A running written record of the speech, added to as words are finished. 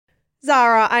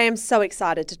Zara, I am so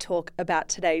excited to talk about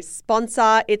today's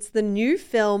sponsor. It's the new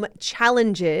film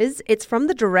Challenges. It's from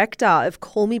the director of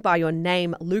Call Me By Your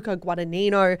Name, Luca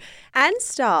Guadagnino, and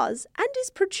stars and is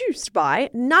produced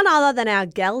by none other than our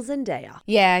gal Zendaya.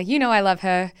 Yeah, you know I love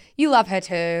her. You love her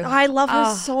too. I love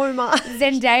her so much.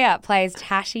 Zendaya plays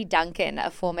Tashi Duncan,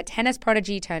 a former tennis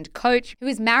prodigy turned coach who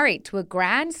is married to a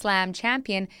Grand Slam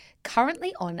champion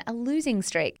currently on a losing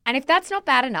streak. And if that's not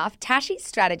bad enough, Tashi's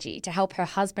strategy to help her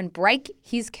husband break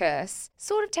his curse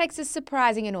sort of takes a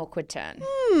surprising and awkward turn.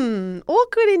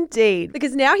 Awkward indeed,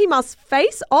 because now he must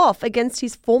face off against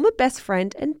his former best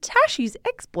friend and Tashi's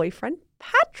ex-boyfriend,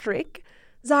 Patrick.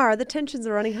 Zara, the tensions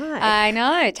are running high. I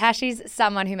know. Tashi's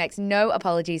someone who makes no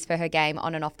apologies for her game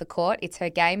on and off the court. It's her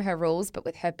game, her rules, but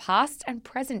with her past and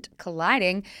present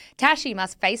colliding, Tashi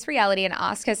must face reality and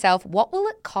ask herself, what will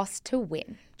it cost to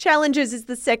win? Challenges is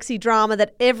the sexy drama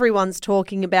that everyone's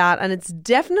talking about, and it's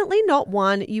definitely not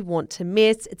one you want to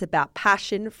miss. It's about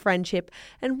passion, friendship,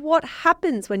 and what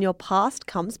happens when your past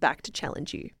comes back to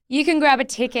challenge you. You can grab a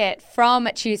ticket from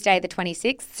Tuesday the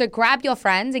 26th, so grab your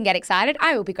friends and get excited.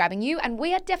 I will be grabbing you, and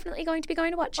we are definitely going to be going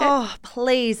to watch it. Oh,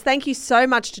 please. Thank you so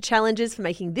much to Challenges for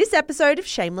making this episode of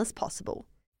Shameless possible.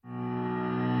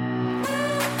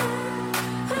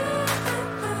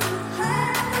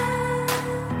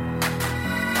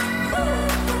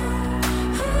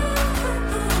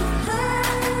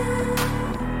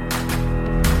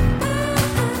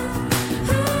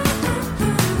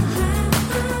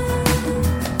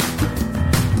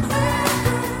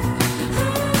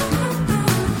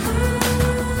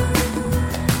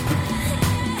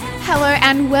 Hello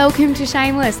and welcome to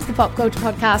Shameless, the pop culture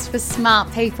podcast for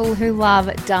smart people who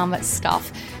love dumb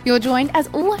stuff. You're joined, as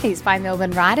always, by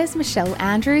Melbourne writers Michelle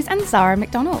Andrews and Zara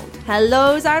McDonald.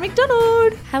 Hello, Zara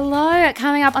McDonald. Hello.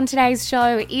 Coming up on today's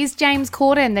show, is James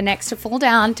Corden the next to fall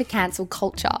down to cancel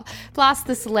culture? Plus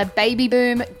the celeb baby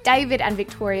boom, David and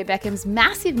Victoria Beckham's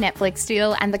massive Netflix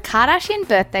deal, and the Kardashian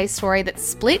birthday story that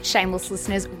split Shameless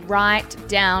listeners right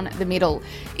down the middle.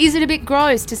 Is it a bit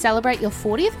gross to celebrate your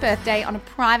 40th birthday on a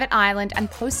private island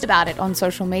and post about it on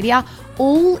social media,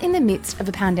 all in the midst of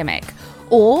a pandemic?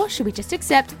 Or should we just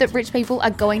accept that rich people are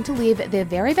going to live their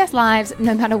very best lives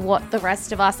no matter what the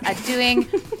rest of us are doing?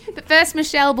 But first,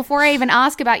 Michelle, before I even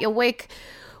ask about your week,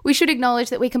 we should acknowledge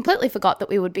that we completely forgot that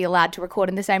we would be allowed to record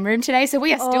in the same room today, so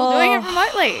we are still doing it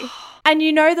remotely. And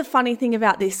you know the funny thing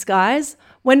about this, guys?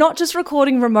 We're not just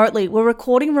recording remotely, we're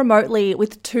recording remotely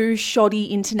with two shoddy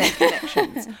internet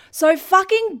connections. So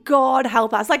fucking God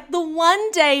help us. Like the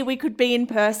one day we could be in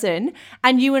person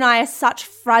and you and I are such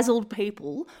frazzled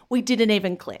people, we didn't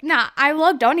even click. Nah, I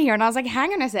logged on here and I was like,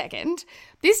 hang on a second.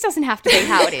 This doesn't have to be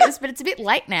how it is, but it's a bit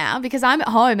late now because I'm at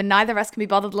home and neither of us can be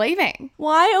bothered leaving.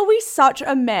 Why are we such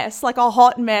a mess, like a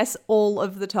hot mess all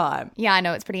of the time? Yeah, I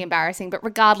know it's pretty embarrassing, but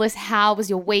regardless, how was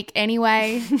your week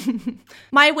anyway?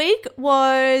 My week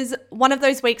was one of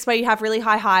those weeks where you have really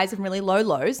high highs and really low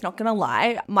lows, not gonna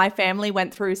lie. My family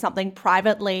went through something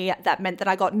privately that meant that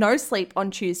I got no sleep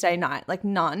on Tuesday night, like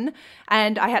none,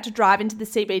 and I had to drive into the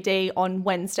CBD on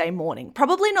Wednesday morning.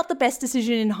 Probably not the best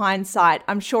decision in hindsight.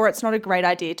 I'm sure it's not a great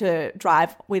idea to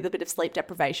drive with a bit of sleep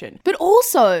deprivation. But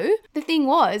also, the thing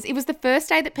was, it was the first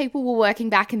day that people were working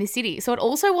back in the city. So it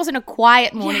also wasn't a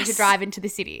quiet morning to drive into the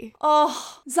city.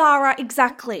 Oh, Zara,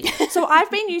 exactly. So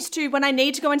I've been used to when I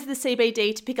need to go into the CBD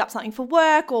to pick up something for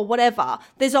work or whatever,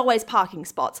 there's always parking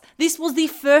spots. This was the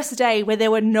first day where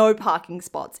there were no parking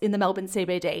spots in the Melbourne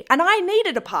CBD. And I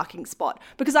needed a parking spot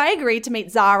because I agreed to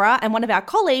meet Zara and one of our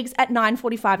colleagues at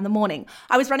 9:45 in the morning.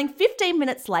 I was running 15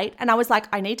 minutes late and I was like,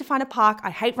 I need to find a park. I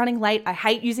hate running late. I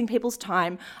hate using people's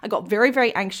time. I got very,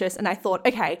 very anxious and I thought,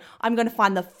 okay, I'm going to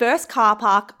find the first car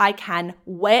park I can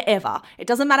wherever. It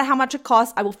doesn't matter how much it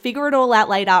costs. I will figure it all out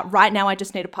later. Right now, I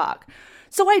just need a park.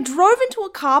 So I drove into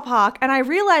a car park and I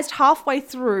realized halfway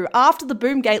through, after the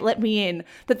boom gate let me in,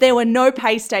 that there were no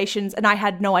pay stations and I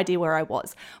had no idea where I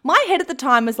was. My head at the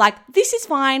time was like, this is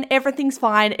fine. Everything's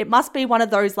fine. It must be one of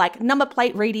those like number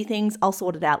plate ready things. I'll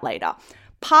sort it out later.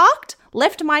 Parked,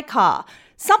 left my car.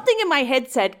 Something in my head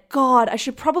said, God, I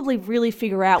should probably really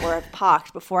figure out where I've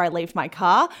parked before I leave my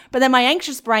car. But then my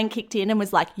anxious brain kicked in and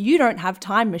was like, you don't have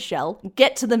time, Michelle.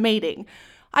 Get to the meeting.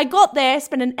 I got there,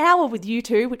 spent an hour with you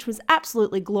two, which was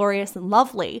absolutely glorious and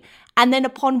lovely. And then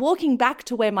upon walking back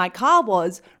to where my car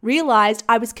was, realized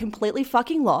I was completely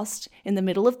fucking lost in the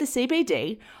middle of the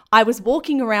CBD. I was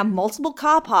walking around multiple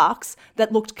car parks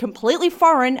that looked completely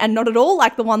foreign and not at all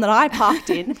like the one that I parked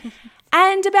in.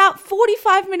 And about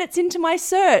 45 minutes into my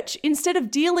search, instead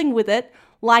of dealing with it,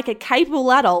 like a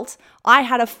capable adult, I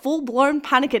had a full-blown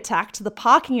panic attack to the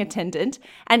parking attendant,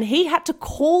 and he had to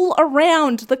call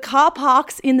around the car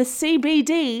parks in the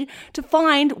CBD to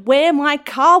find where my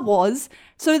car was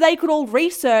so they could all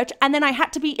research, and then I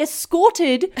had to be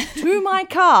escorted to my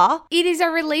car. It is a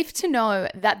relief to know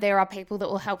that there are people that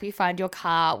will help you find your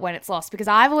car when it's lost, because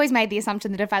I've always made the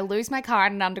assumption that if I lose my car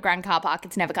in an underground car park,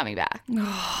 it's never coming back.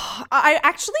 I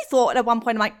actually thought at one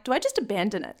point, I'm like, do I just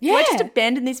abandon it? Do I just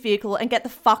abandon this vehicle and get the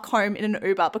fuck home in an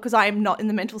Uber, because I am not in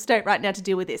the mental state right now to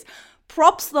deal with this?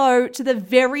 Props, though, to the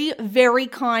very, very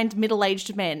kind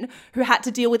middle-aged men who had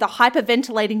to deal with a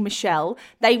hyperventilating Michelle.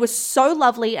 They were so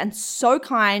lovely and so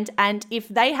kind, and if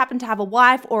they happen to have a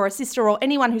wife or a sister or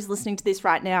anyone who's listening to this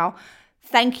right now,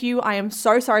 thank you. I am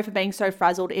so sorry for being so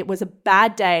frazzled. It was a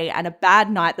bad day and a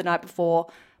bad night the night before,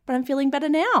 but I'm feeling better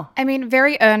now. I mean,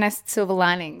 very earnest silver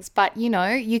linings, but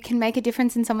you can make a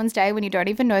difference in someone's day when you don't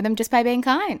even know them just by being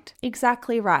kind.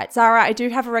 Exactly right. Zara, I do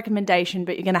have a recommendation,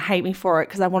 but you're going to hate me for it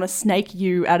because I want to snake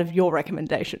you out of your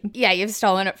recommendation. Yeah, you've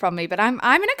stolen it from me, but I'm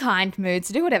in a kind mood,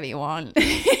 so do whatever you want.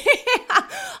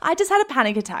 I just had a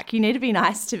panic attack. You need to be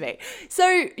nice to me.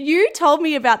 So you told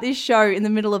me about this show in the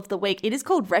middle of the week. It is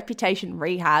called Reputation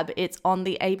Rehab. It's on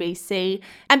the ABC.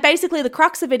 And basically the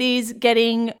crux of it is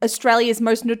getting Australia's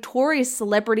most notorious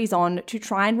celebrities on to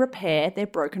try and repair their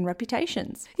broken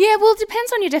reputations. Yeah, well, it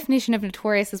depends on your definition of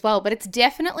notorious as well, but it's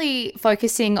definitely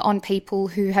focusing on people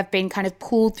who have been kind of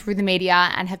pulled through the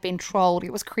media and have been trolled.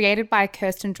 It was created by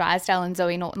Kirsten Drysdale and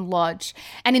Zoe Norton-Lodge.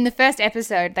 And in the first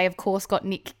episode, they, of course, got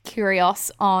Nick Kyrgios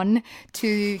on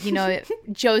to,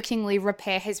 jokingly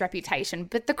repair his reputation.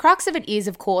 But the crux of it is,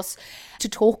 of course, to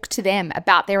talk to them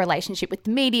about their relationship with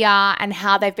the media and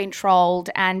how they've been trolled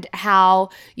and how,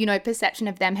 perception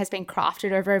of them has been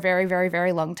crafted over a very, very,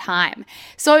 very long time.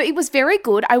 So it was very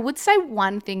good. I would say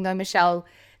one thing though, Michelle,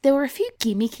 there were a few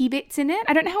gimmicky bits in it.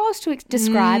 I don't know how else to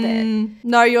describe it.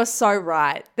 No, you're so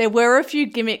right. There were a few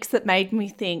gimmicks that made me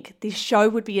think this show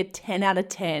would be a 10 out of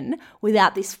 10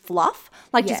 without this fluff.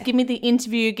 Just give me the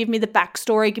interview, give me the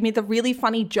backstory, give me the really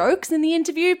funny jokes in the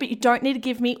interview, but you don't need to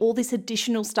give me all this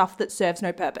additional stuff that serves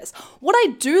no purpose. What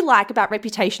I do like about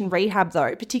Reputation Rehab,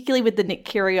 though, particularly with the Nick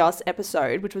Kyrgios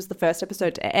episode, which was the first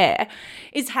episode to air,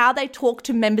 is how they talk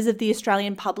to members of the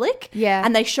Australian public. Yeah.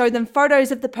 And they show them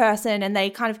photos of the person and they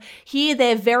kind of hear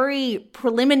their very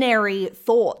preliminary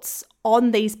thoughts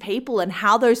on these people and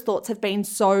how those thoughts have been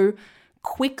so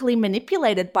quickly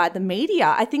manipulated by the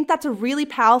media. I think that's a really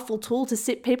powerful tool to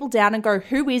sit people down and go,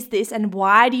 who is this and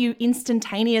why do you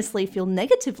instantaneously feel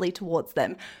negatively towards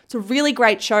them? It's a really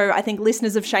great show. I think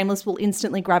listeners of Shameless will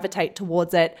instantly gravitate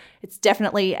towards it. It's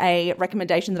definitely a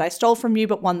recommendation that I stole from you,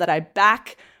 but one that I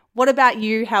back. What about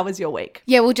you? How was your week?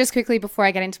 Yeah, well, just quickly before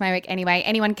I get into my week anyway,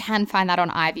 anyone can find that on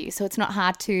iView, so it's not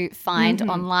hard to find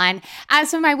online.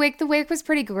 As for my week, the week was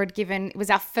pretty good given it was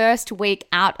our first week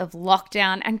out of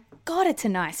lockdown, and God, it's a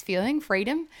nice feeling,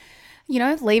 freedom,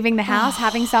 leaving the house,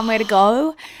 having somewhere to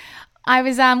go.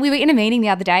 We were in a meeting the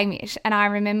other day, Mish, and I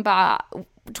remember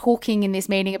talking in this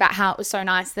meeting about how it was so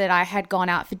nice that I had gone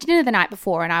out for dinner the night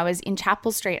before and I was in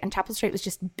Chapel Street, and Chapel Street was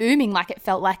just booming like it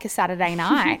felt like a Saturday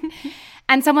night.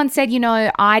 And someone said,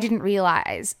 I didn't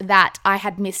realize that I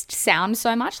had missed sound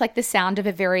so much, like the sound of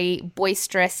a very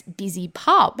boisterous, busy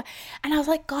pub. And I was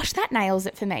like, gosh, that nails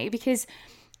it for me, because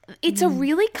it's a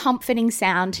really comforting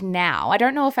sound now. I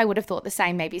don't know if I would have thought the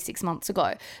same maybe 6 months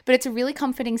ago, but it's a really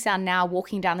comforting sound now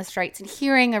walking down the streets and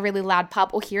hearing a really loud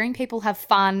pub or hearing people have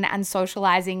fun and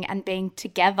socializing and being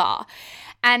together.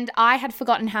 And I had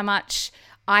forgotten how much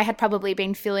I had probably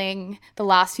been feeling the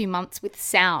last few months with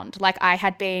sound. Like I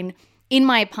had been in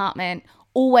my apartment,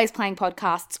 always playing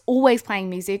podcasts, always playing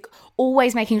music,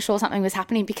 always making sure something was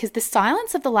happening, because the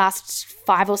silence of the last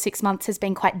 5 or 6 months has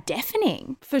been quite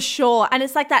deafening. For sure. And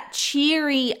it's like that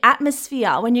cheery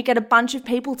atmosphere when you get a bunch of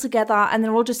people together and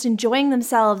they're all just enjoying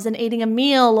themselves and eating a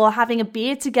meal or having a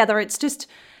beer together. It's just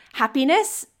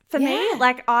happiness. For me,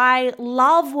 like I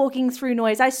love walking through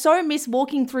noise. I so miss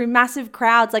walking through massive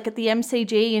crowds like at the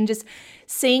MCG and just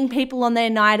seeing people on their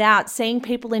night out, seeing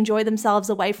people enjoy themselves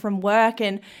away from work.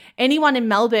 And anyone in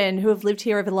Melbourne who have lived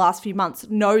here over the last few months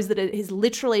knows that it has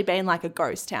literally been like a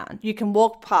ghost town. You can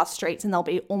walk past streets and they'll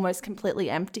be almost completely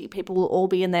empty. People will all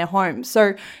be in their homes.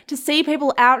 So to see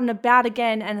people out and about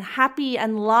again and happy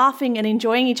and laughing and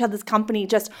enjoying each other's company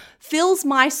just fills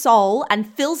my soul and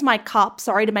fills my cup.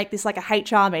 Sorry to make this like a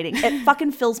HR meeting. It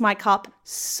fucking fills my cup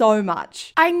so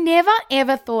much. I never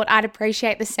ever thought I'd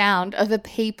appreciate the sound of a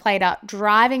P-plater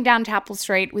driving down Chapel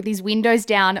Street with his windows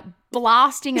down,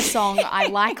 blasting a song I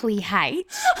likely hate.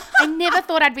 I never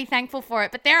thought I'd be thankful for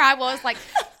it, but there I was, like,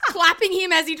 clapping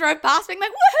him as he drove past, being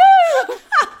like,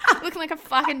 woohoo! Looking like a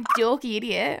fucking dorky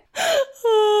idiot.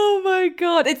 Oh my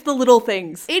God. It's the little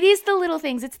things. It is the little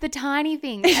things. It's the tiny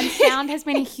things. And sound has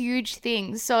been a huge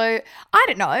thing. So, I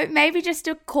don't know. Maybe just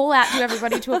a call out to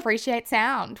everybody to appreciate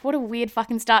sound. What a weird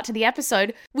fucking start to the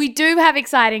episode. We do have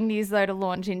exciting news, though, to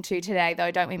launch into today,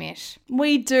 though, don't we, Mish?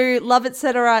 We do. Love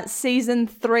Etc. Season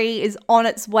 3 is on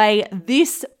its way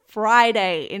this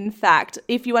Friday, in fact.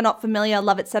 If you are not familiar,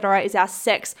 Love Etc. is our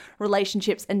sex,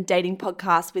 relationships and dating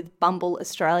podcast with Bumble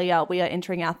Australia. We are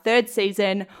entering our 3rd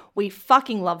season. We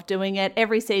fucking love doing it.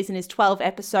 Every season is 12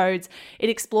 episodes. It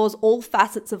explores all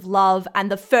facets of love, and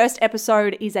the first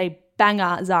episode is a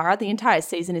banger, Zara. The entire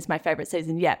season is my favorite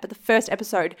season yet, but the first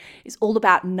episode is all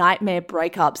about nightmare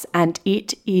breakups, and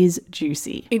it is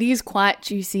juicy. It is quite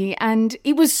juicy, and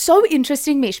it was so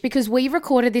interesting, Mish, because we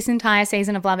recorded this entire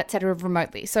season of Love Etc.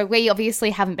 remotely, so we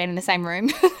obviously haven't been in the same room,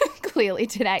 clearly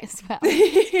today as well,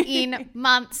 in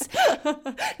months.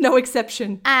 No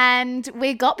exception. And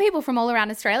we got people from all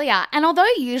around Australia, and although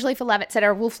usually for Love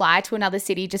Etc. we'll fly to another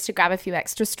city just to grab a few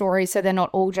extra stories so they're not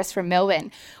all just from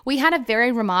Melbourne, we had a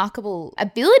very remarkable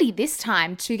ability this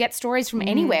time to get stories from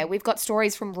anywhere. We've got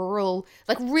stories from rural,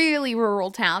 like really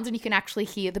rural towns, and you can actually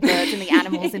hear the birds and the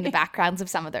animals in the backgrounds of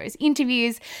some of those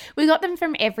interviews. We got them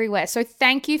from everywhere. So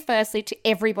thank you firstly to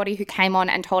everybody who came on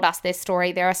and told us their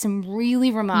story. There are some really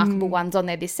remarkable ones on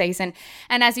there this season.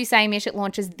 And as you say, Mish, it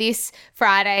launches this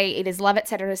Friday. It is Love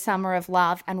Etc. Summer of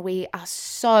Love, and we are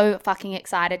so fucking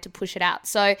excited to push it out.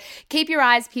 So keep your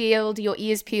eyes peeled, your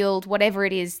ears peeled, whatever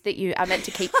it is that you are meant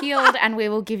to keep peeled, and we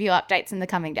will give you updates in the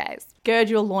coming days. Gird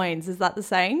your loins. Is that the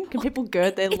saying? Can people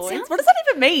gird their loins? Sounds, what does that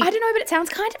even mean? I don't know, but it sounds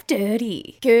kind of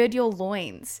dirty. Gird your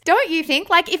loins. Don't you think?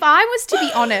 Like, if I was to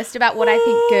be honest about what I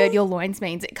think gird your loins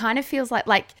means, it kind of feels like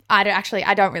I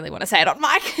don't really want to say it on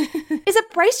mic. Is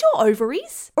it brace your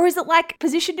ovaries? Or is it like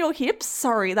position your hips?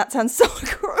 Sorry, that sounds so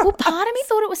gross. Well, part of me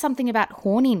thought it was something about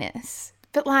horniness.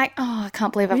 But I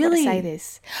can't believe I've got to say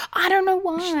this. I don't know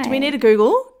why. Do we need to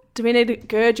Google? Do we need to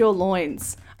gird your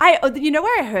loins? You know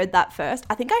where I heard that first?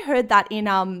 I think I heard that in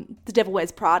The Devil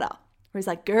Wears Prada, where he's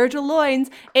like, gird your loins.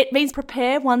 It means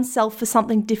prepare oneself for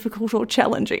something difficult or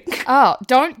challenging. Oh,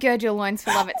 don't gird your loins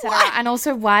for Love Etc. And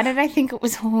also, why did I think it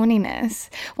was horniness?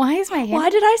 Why is my head...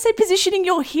 Why did I say positioning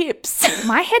your hips?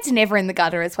 My head's never in the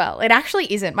gutter as well. It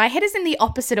actually isn't. My head is in the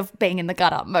opposite of being in the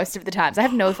gutter most of the times. I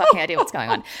have no fucking idea what's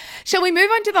going on. Shall we move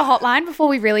on to the hotline before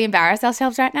we really embarrass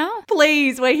ourselves right now?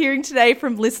 Please, we're hearing today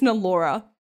from listener Laura.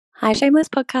 Hi, Shameless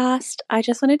Podcast. I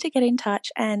just wanted to get in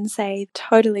touch and say,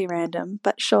 totally random,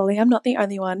 but surely I'm not the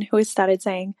only one who has started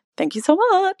saying, thank you so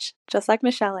much, just like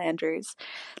Michelle Andrews.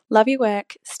 Love your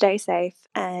work, stay safe,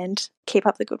 and keep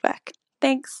up the good work.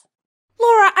 Thanks.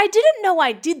 Laura, I didn't know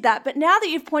I did that, but now that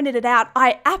you've pointed it out,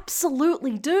 I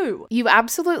absolutely do. You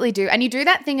absolutely do. And you do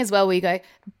that thing as well where you go,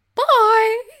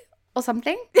 bye, or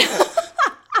something.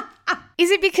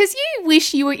 Is it because you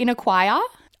wish you were in a choir?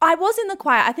 I was in the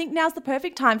choir. I think now's the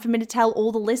perfect time for me to tell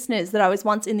all the listeners that I was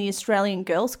once in the Australian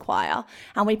Girls Choir,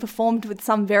 and we performed with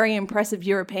some very impressive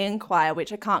European choir,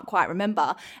 which I can't quite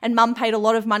remember. And Mum paid a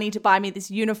lot of money to buy me this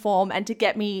uniform and to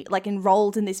get me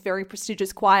enrolled in this very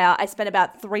prestigious choir. I spent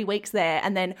about 3 weeks there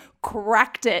and then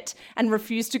cracked it and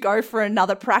refused to go for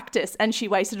another practice, and she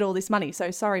wasted all this money. So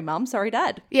sorry, Mum. Sorry,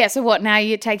 Dad. Yeah, so what, now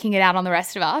you're taking it out on the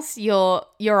rest of us? Your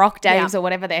octaves or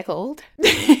whatever they're called?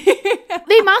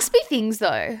 There must be things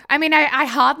though. I mean, I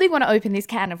hardly want to open this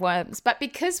can of worms, but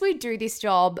because we do this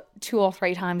job 2 or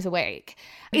 3 times a week,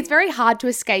 it's very hard to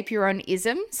escape your own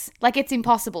isms. It's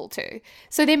impossible to.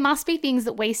 So there must be things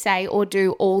that we say or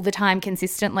do all the time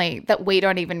consistently that we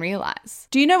don't even realize.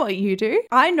 Do you know what you do?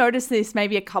 I noticed this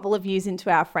maybe a couple of years into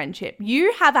our friendship.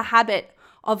 You have a habit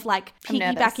of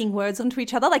piggybacking words onto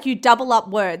each other. You double up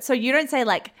words. So you don't say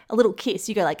a little kiss.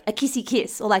 You go a kissy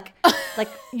kiss, or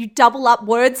you double up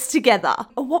words together.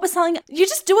 Or what was something? You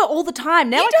just do it all the time.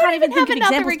 Now I can't even think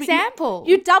of examples.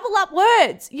 You double up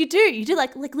words. You do. You do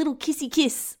like little kissy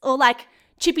kiss, or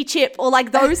chippy chip, or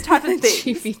those type of things.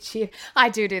 Chippy chip. I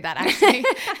do that actually.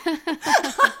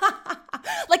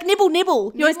 Nibble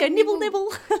nibble. You always go nibble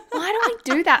nibble. Why do I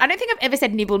do that? I don't think I've ever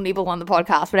said nibble nibble on the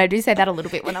podcast, but I do say that a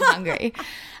little bit when I'm hungry.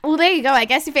 Well, there you go. I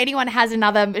guess if anyone has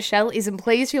another Michelle-ism,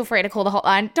 please feel free to call the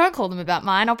hotline. Don't call them about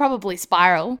mine. I'll probably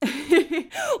spiral.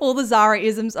 All the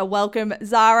Zara-isms are welcome.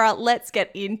 Zara, let's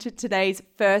get into today's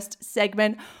first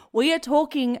segment. We are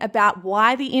talking about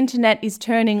why the internet is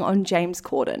turning on James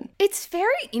Corden. It's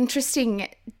very interesting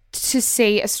to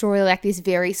see a story like this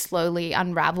very slowly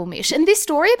unravel, Mish. And this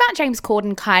story about James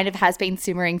Corden kind of has been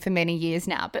simmering for many years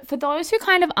now. But for those who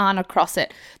kind of aren't across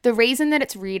it, the reason that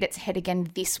it's reared its head again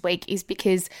this week is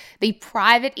because the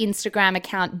private Instagram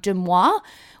account Demois,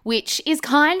 which is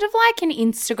kind of like an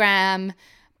Instagram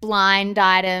blind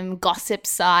item gossip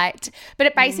site, but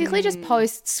it basically just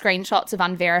posts screenshots of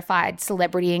unverified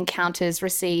celebrity encounters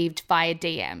received via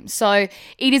DM. So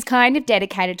it is kind of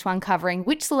dedicated to uncovering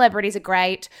which celebrities are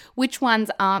great, which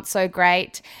ones aren't so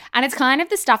great, and it's kind of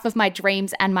the stuff of my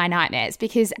dreams and my nightmares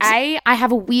because I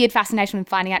have a weird fascination with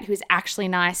finding out who is actually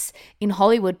nice in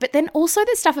Hollywood, but then also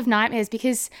the stuff of nightmares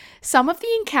because some of the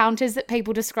encounters that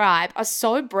people describe are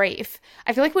so brief.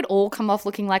 I feel like we'd all come off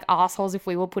looking like assholes if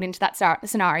we were put into that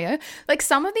scenario. Like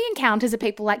some of the encounters are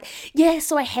people like, yeah,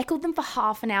 so I heckled them for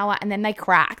half an hour and then they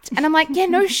cracked. And I'm like, yeah,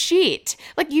 no shit.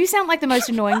 Like you sound like the most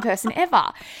annoying person ever.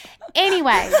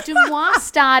 Anyway, Demois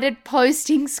started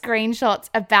posting screenshots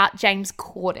about James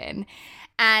Corden.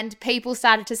 And people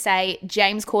started to say,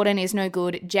 James Corden is no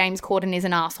good, James Corden is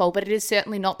an asshole, but it is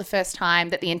certainly not the first time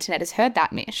that the internet has heard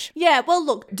that, Mish. Yeah, well,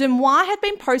 look, Demois had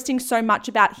been posting so much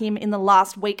about him in the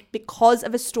last week because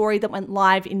of a story that went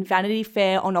live in Vanity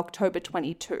Fair on October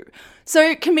 22.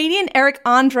 So comedian Eric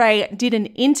Andre did an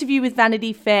interview with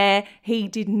Vanity Fair. He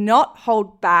did not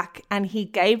hold back, and he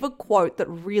gave a quote that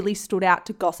really stood out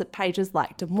to gossip pages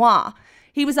like Demois.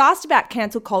 He was asked about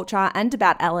cancel culture and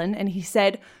about Ellen, and he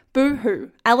said,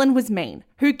 "Boo-hoo, Ellen was mean.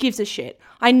 Who gives a shit?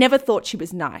 I never thought she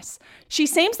was nice. She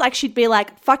seems like she'd be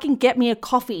like, fucking get me a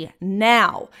coffee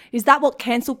now. Is that what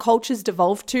cancel culture's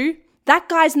devolved to? That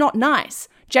guy's not nice.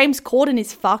 James Corden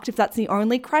is fucked if that's the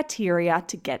only criteria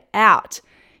to get out."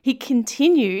 He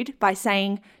continued by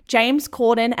saying, "James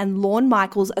Corden and Lorne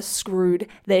Michaels are screwed.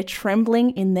 They're trembling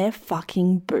in their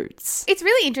fucking boots." It's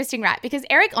really interesting, right? Because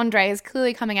Eric Andre is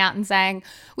clearly coming out and saying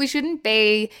we shouldn't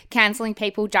be cancelling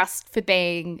people just for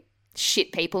being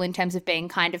shit people in terms of being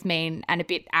kind of mean and a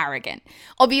bit arrogant.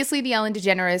 Obviously, the Ellen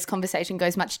DeGeneres conversation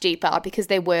goes much deeper because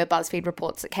there were BuzzFeed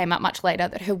reports that came out much later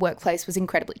that her workplace was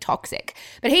incredibly toxic.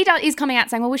 But he is coming out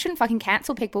saying, well, we shouldn't fucking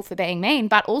cancel people for being mean,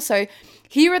 but also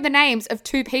here are the names of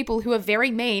two people who are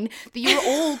very mean that you're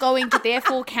all going to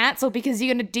therefore cancel because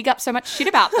you're going to dig up so much shit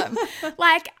about them.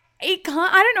 Like, I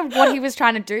don't know what he was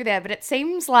trying to do there, but it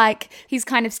seems like he's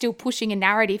kind of still pushing a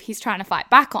narrative he's trying to fight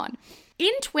back on.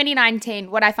 In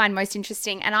 2019, what I find most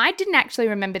interesting, and I didn't actually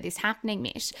remember this happening,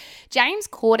 Mish, James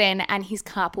Corden and his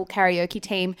Carpool Karaoke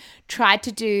team tried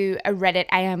to do a Reddit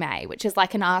AMA, which is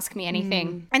like an Ask Me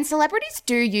Anything. And celebrities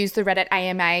do use the Reddit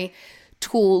AMA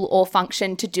tool or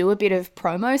function to do a bit of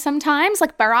promo sometimes.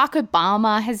 Like Barack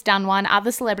Obama has done one.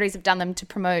 Other celebrities have done them to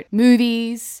promote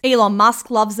movies. Elon Musk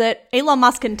loves it. Elon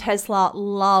Musk and Tesla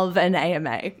love an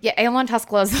AMA. Yeah, Elon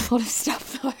Musk loves a lot of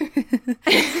stuff though.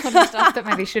 A lot of stuff that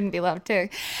maybe shouldn't be loved too.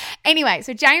 Anyway,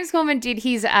 so James Corden did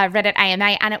his Reddit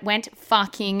AMA and it went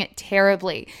fucking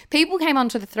terribly. People came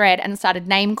onto the thread and started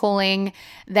name calling.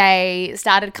 They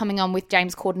started coming on with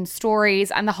James Corden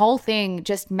stories and the whole thing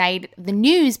just made the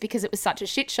news because it was such a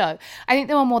shit show. I think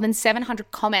there were more than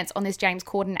 700 comments on this James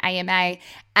Corden AMA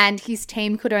and his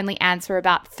team could only answer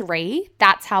about 3.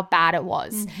 That's how bad it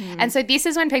was. And so this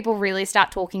is when people really start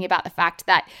talking about the fact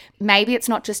that maybe it's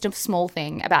not just a small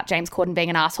thing about James Corden being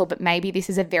an asshole, but maybe this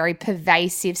is a very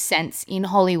pervasive sense in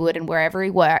Hollywood and wherever he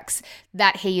works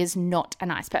that he is not a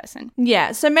nice person.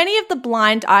 Yeah, so many of the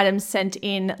blind items sent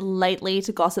in lately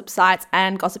to gossip sites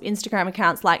and gossip Instagram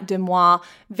accounts like Demois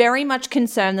very much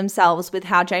concern themselves with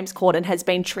how James Corden has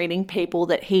been treating people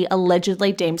that he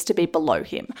allegedly deems to be below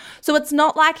him. So it's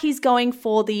not like he's going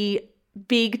for the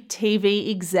big TV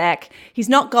exec. He's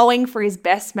not going for his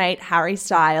best mate, Harry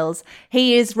Styles.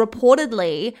 He is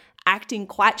reportedly acting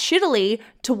quite shittily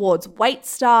towards wait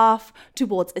staff,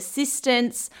 towards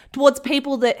assistants, towards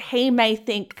people that he may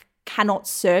think cannot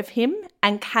serve him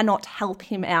and cannot help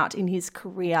him out in his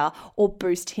career or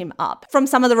boost him up. From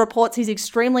some of the reports, he's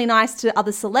extremely nice to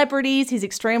other celebrities. He's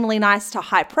extremely nice to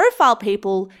high-profile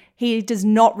people. He does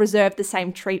not reserve the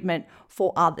same treatment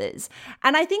for others.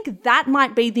 And I think that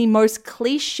might be the most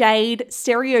cliched,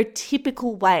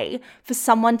 stereotypical way for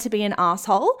someone to be an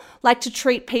asshole, like to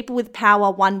treat people with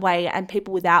power one way and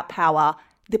people without power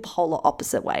the polar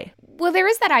opposite way. Well, there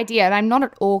is that idea, and I'm not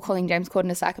at all calling James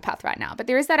Corden a psychopath right now, but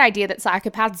there is that idea that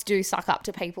psychopaths do suck up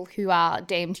to people who are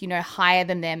deemed, higher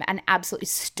than them and absolutely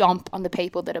stomp on the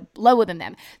people that are lower than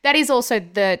them. That is also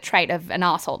the trait of an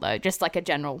asshole, though, just like a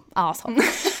general asshole.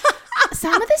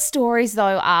 Some of the stories,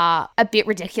 though, are a bit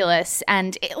ridiculous.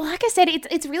 And like I said,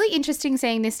 it's really interesting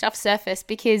seeing this stuff surface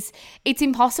because it's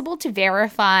impossible to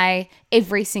verify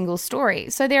every single story.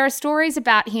 So there are stories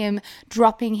about him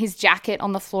dropping his jacket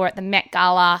on the floor at the Met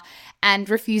Gala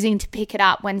and refusing to pick it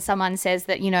up when someone says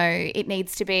that, it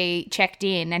needs to be checked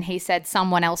in, and he said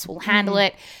someone else will handle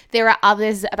it. There are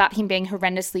others about him being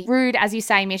horrendously rude, as you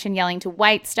say, Mish, and yelling to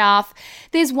wait staff.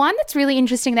 There's one that's really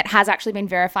interesting that has actually been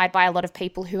verified by a lot of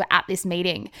people who are at this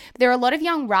meeting. There are a lot of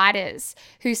young writers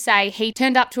who say he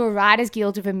turned up to a Writers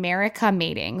Guild of America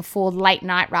meeting for late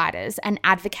night writers and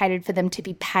advocated for them to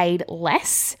be paid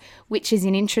less, which is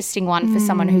an interesting one for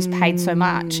someone who's paid so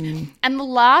much. And the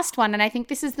last one, and I think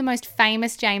this is the most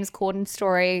famous James Corden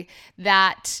story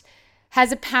that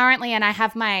has apparently, and I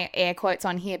have my air quotes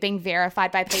on here, being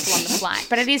verified by people on the flight,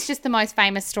 but it is just the most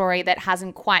famous story that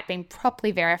hasn't quite been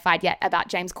properly verified yet about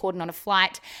James Corden on a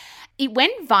flight. It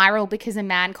went viral because a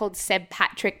man called Seb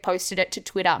Patrick posted it to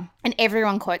Twitter, and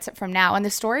everyone quotes it from now. And the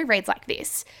story reads like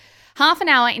this. Half an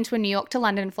hour into a New York to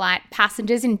London flight,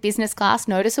 passengers in business class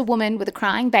notice a woman with a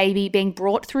crying baby being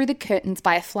brought through the curtains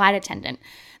by a flight attendant.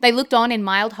 They looked on in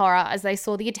mild horror as they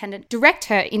saw the attendant direct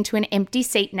her into an empty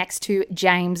seat next to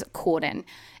James Corden.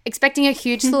 Expecting a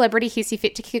huge celebrity hissy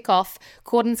fit to kick off,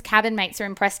 Corden's cabin mates are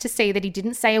impressed to see that he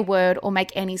didn't say a word or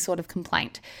make any sort of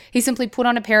complaint. He simply put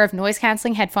on a pair of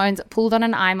noise-cancelling headphones, pulled on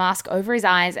an eye mask over his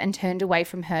eyes, and turned away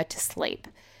from her to sleep.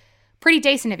 Pretty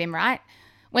decent of him, right?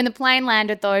 When the plane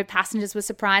landed, though, passengers were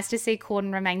surprised to see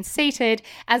Corden remain seated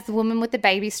as the woman with the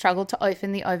baby struggled to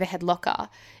open the overhead locker.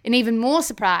 And even more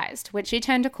surprised when she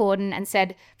turned to Corden and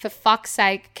said, "For fuck's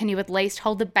sake, can you at least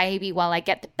hold the baby while I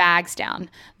get the bags down?"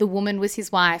 The woman was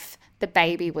his wife. The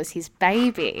baby was his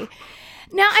baby.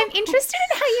 Now, I'm interested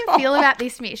in how you feel about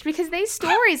this, Mish, because these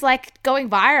stories, like going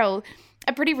viral,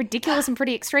 are pretty ridiculous and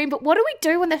pretty extreme. But what do we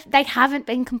do when they haven't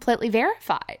been completely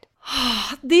verified?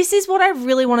 This is what I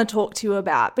really want to talk to you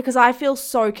about because I feel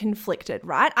so conflicted,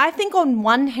 right? I think on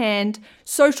one hand,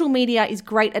 social media is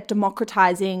great at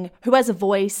democratizing who has a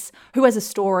voice, who has a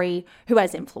story, who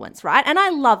has influence, right? And I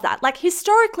love that. Like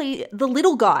historically, the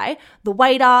little guy, the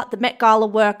waiter, the Met Gala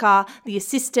worker, the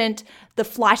assistant, the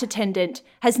flight attendant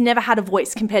has never had a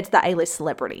voice compared to the A-list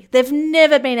celebrity. They've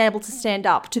never been able to stand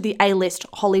up to the A-list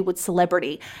Hollywood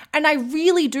celebrity. And I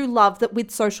really do love that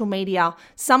with social media,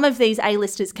 some of these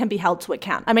A-listers can be held to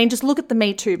account. I mean, just look at the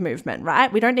Me Too movement,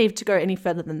 right? We don't need to go any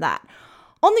further than that.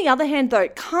 On the other hand, though,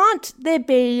 can't there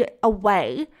be a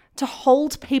way to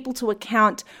hold people to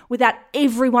account without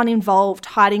everyone involved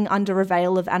hiding under a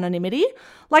veil of anonymity?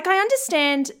 Like, I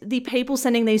understand the people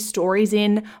sending these stories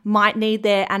in might need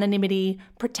their anonymity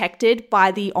protected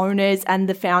by the owners and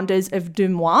the founders of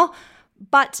Deuxmoi,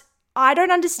 but I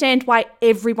don't understand why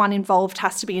everyone involved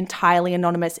has to be entirely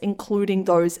anonymous, including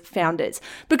those founders.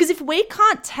 Because if we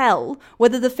can't tell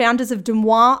whether the founders of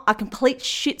Deuxmoi are complete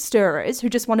shit stirrers who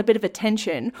just want a bit of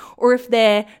attention, or if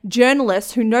they're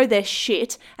journalists who know their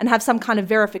shit and have some kind of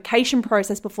verification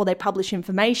process before they publish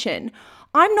information,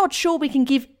 I'm not sure we can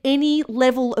give any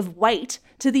level of weight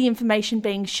to the information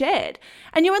being shared.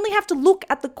 And you only have to look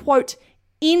at the quote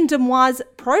in Deuxmoi's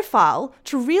profile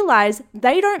to realize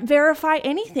they don't verify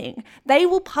anything. They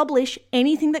will publish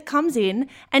anything that comes in,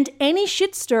 and any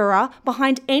shit stirrer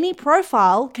behind any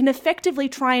profile can effectively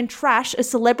try and trash a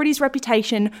celebrity's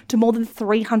reputation to more than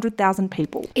 300,000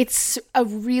 people. It's a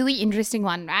really interesting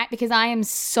one, right? Because I am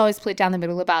so split down the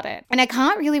middle about it. And I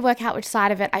can't really work out which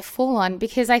side of it I fall on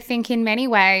because I think in many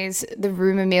ways the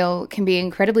rumour mill can be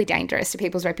incredibly dangerous to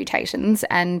people's reputations.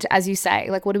 And as you say,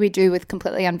 like, what do we do with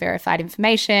completely unverified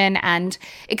information? And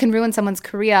it can ruin someone's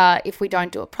career if we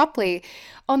don't do it properly.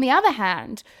 On the other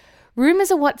hand,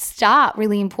 rumours are what start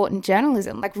really important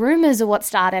journalism. Like, rumours are what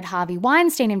started Harvey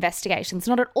Weinstein investigations.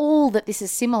 Not at all that this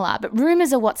is similar, but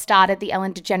rumours are what started the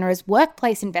Ellen DeGeneres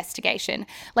workplace investigation.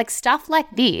 Like, stuff like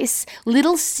this,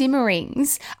 little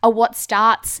simmerings are what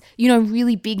starts,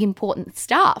 really big, important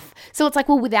stuff. So it's like,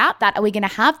 well, without that, are we going to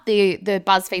have the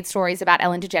BuzzFeed stories about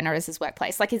Ellen DeGeneres'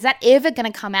 workplace? Like, is that ever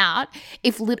going to come out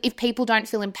if people don't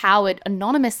feel empowered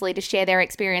anonymously to share their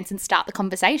experience and start the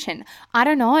conversation? I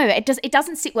don't know. It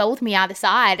doesn't sit well with me either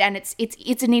side, and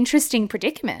it's an interesting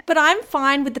predicament. But I'm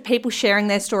fine with the people sharing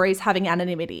their stories having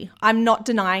anonymity. I'm not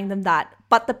denying them that.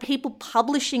 But the people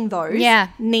publishing those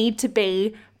need to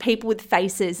be people with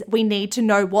faces. We need to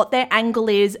know what their angle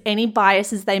is, any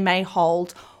biases they may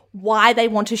hold, why they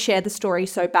want to share the story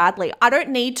so badly. I don't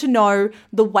need to know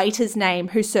the waiter's name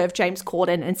who served James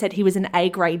Corden and said he was an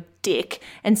A-grade dick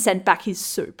and sent back his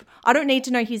soup. I don't need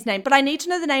to know his name, but I need to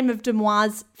know the name of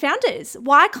Deuxmoi founders.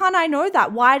 Why can't I know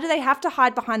that? Why do they have to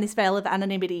hide behind this veil of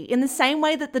anonymity? In the same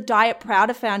way that the Diet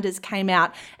Prouder founders came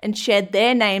out and shared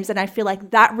their names, and I feel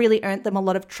like that really earned them a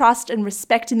lot of trust and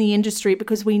respect in the industry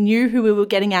because we knew who we were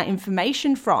getting our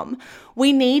information from.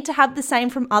 We need to have the same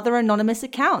from other anonymous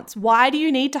accounts. Why do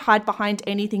you need to hide behind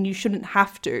anything you shouldn't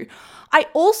have to? I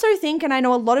also think, and I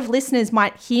know a lot of listeners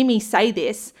might hear me say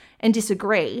this and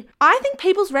disagree, I think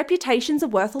people's reputations are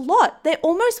worth a lot. They're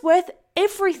almost worth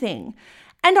everything.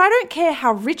 And I don't care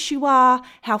how rich you are,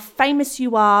 how famous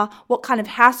you are, what kind of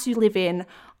house you live in.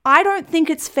 I don't think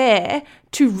it's fair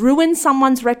to ruin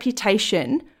someone's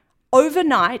reputation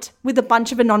overnight with a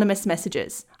bunch of anonymous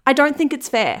messages. I don't think it's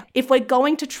fair. If we're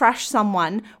going to trash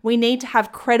someone, we need to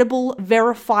have credible,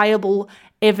 verifiable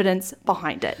evidence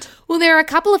behind it. Well, there are a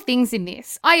couple of things in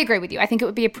this. I agree with you. I think it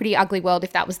would be a pretty ugly world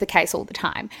if that was the case all the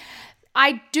time.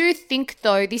 I do think,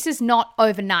 though, this is not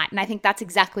overnight, and I think that's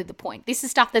exactly the point. This is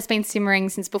stuff that's been simmering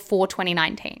since before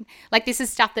 2019. Like, this is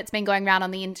stuff that's been going around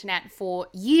on the internet for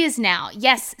years now.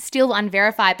 Yes, still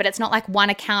unverified, but it's not like one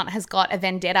account has got a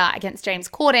vendetta against James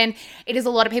Corden. It is a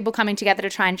lot of people coming together to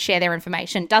try and share their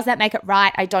information. Does that make it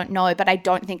right? I don't know, but I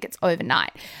don't think it's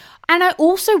overnight. And I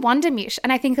also wonder, Mish,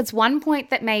 and I think it's one point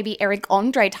that maybe Eric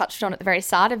Andre touched on at the very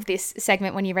start of this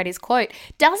segment when you read his quote,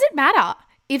 does it matter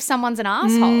if someone's an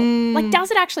asshole? Like, does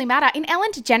it actually matter? In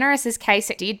Ellen DeGeneres' case,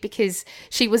 it did because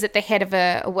she was at the head of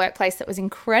a workplace that was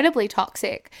incredibly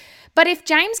toxic. But if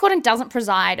James Corden doesn't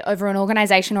preside over an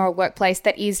organisation or a workplace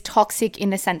that is toxic in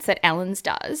the sense that Ellen's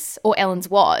does, or Ellen's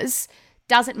was,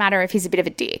 does it matter if he's a bit of a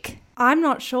dick? I'm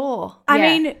not sure. I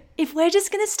mean, if we're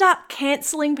just going to start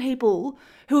cancelling people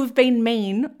who have been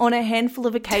mean on a handful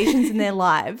of occasions in their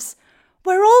lives,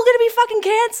 we're all going to be fucking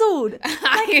cancelled.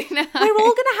 We're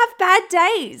all going to have bad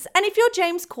days. And if you're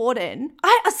James Corden,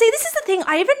 I see, this is the thing.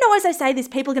 I even know as I say this,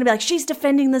 people are going to be like, she's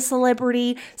defending the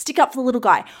celebrity, stick up for the little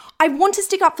guy. I want to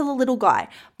stick up for the little guy.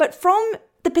 But from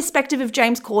the perspective of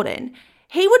James Corden,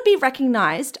 he would be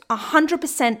recognised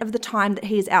 100% of the time that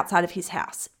he is outside of his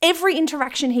house. Every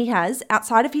interaction he has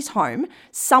outside of his home,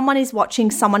 someone is watching,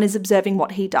 someone is observing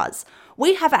what he does.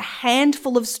 We have a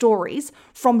handful of stories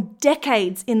from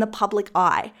decades in the public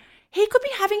eye. He could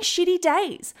be having shitty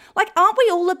days. Like, aren't we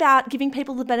all about giving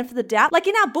people the benefit of the doubt? Like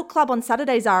in our book club on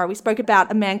Saturday, Zara, we spoke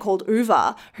about a man called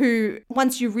Uwe, who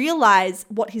once you realise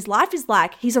what his life is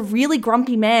like, he's a really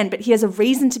grumpy man, but he has a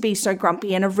reason to be so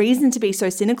grumpy and a reason to be so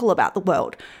cynical about the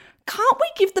world. Can't we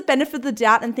give the benefit of the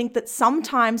doubt and think that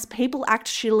sometimes people act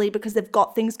shittily because they've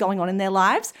got things going on in their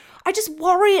lives? I just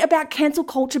worry about cancel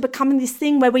culture becoming this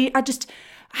thing where we are just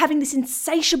having this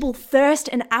insatiable thirst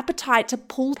and appetite to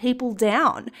pull people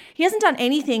down. He hasn't done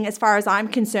anything, as far as I'm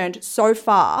concerned, so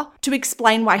far to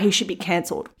explain why he should be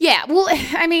cancelled. Yeah, well,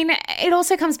 I mean, it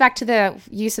also comes back to the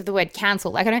use of the word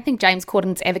cancel. Like, I don't think James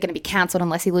Corden's ever going to be cancelled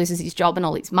unless he loses his job and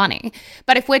all his money.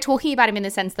 But if we're talking about him in the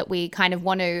sense that we kind of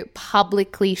want to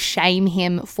publicly shame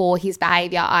him for his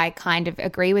behaviour, I kind of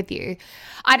agree with you.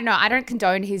 I don't know. I don't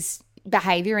condone his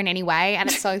behavior in any way, and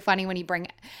it's so funny when you bring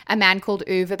a man called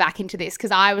Uwe back into this,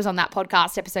 because I was on that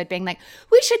podcast episode being like,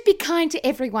 we should be kind to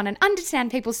everyone and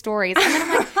understand people's stories, and then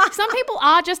I'm like, some people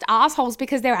are just assholes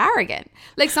because they're arrogant.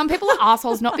 Like, some people are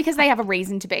assholes not because they have a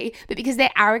reason to be, but because they're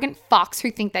arrogant fucks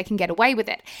who think they can get away with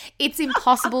it. It's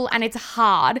impossible and it's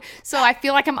hard, so I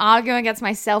feel like I'm arguing against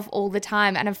myself all the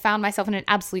time, and I've found myself in an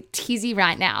absolute tizzy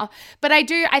right now. But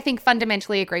I think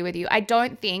fundamentally agree with you. I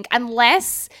don't think,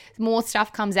 unless more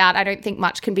stuff comes out, I don't think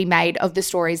much can be made of the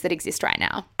stories that exist right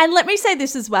now. And let me say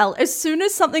this as well. As soon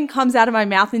as something comes out of my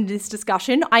mouth in this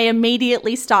discussion, I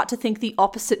immediately start to think the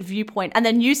opposite viewpoint. And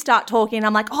then you start talking and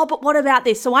I'm like, oh, but what about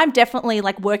this? So I'm definitely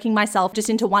like working myself just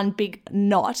into one big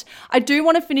knot. I do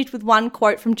want to finish with one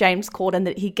quote from James Corden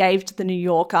that he gave to The New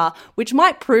Yorker, which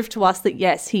might prove to us that,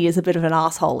 yes, he is a bit of an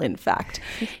asshole, in fact.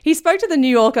 He spoke to The New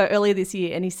Yorker earlier this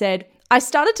year and he said, I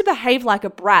started to behave like a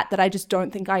brat that I just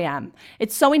don't think I am.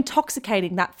 It's so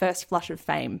intoxicating, that first flush of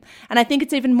fame. And I think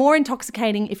it's even more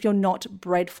intoxicating if you're not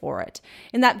bred for it.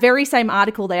 In that very same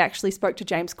article, they actually spoke to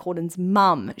James Corden's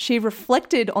mum. She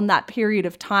reflected on that period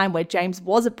of time where James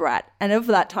was a brat. And over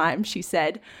that time, she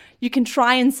said, you can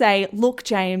try and say, look,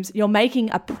 James, you're making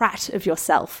a prat of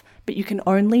yourself, but you can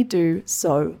only do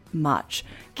so much.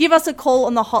 Give us a call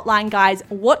on the hotline, guys.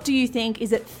 What do you think?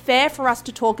 Is it fair for us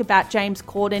to talk about James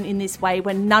Corden in this way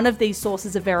when none of these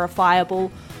sources are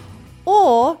verifiable?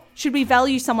 Or should we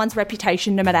value someone's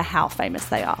reputation no matter how famous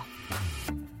they are?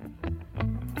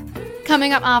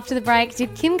 Coming up after the break,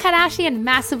 did Kim Kardashian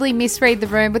massively misread the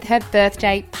room with her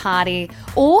birthday party?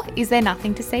 Or is there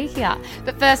nothing to see here?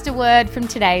 But first, a word from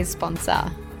today's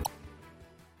sponsor.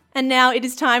 And now it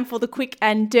is time for the quick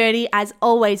and dirty. As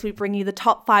always, we bring you the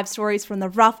top 5 stories from the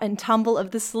rough and tumble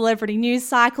of the celebrity news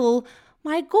cycle.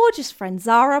 My gorgeous friend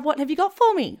Zara, what have you got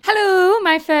for me? Hello,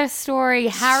 my first story.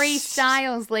 Harry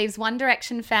Styles leaves One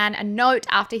Direction fan a note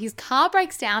after his car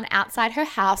breaks down outside her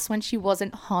house when she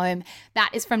wasn't home.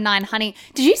 That is from 9Honey.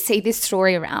 Did you see this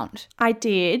story around? I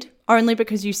did, only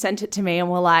because you sent it to me and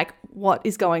were like, what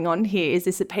is going on here? Is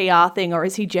this a PR thing or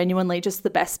is he genuinely just the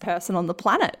best person on the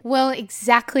planet? Well,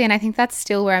 exactly. And I think that's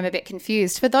still where I'm a bit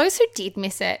confused. For those who did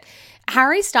miss it,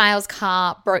 Harry Styles'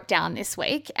 car broke down this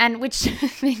week, and which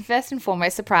first and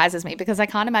foremost surprises me because I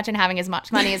can't imagine having as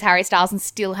much money as Harry Styles and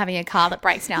still having a car that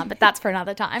breaks down, but that's for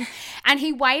another time. And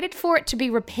he waited for it to be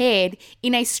repaired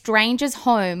in a stranger's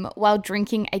home while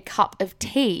drinking a cup of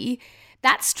tea.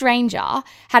 That stranger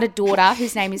had a daughter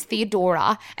whose name is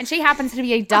Theodora, and she happens to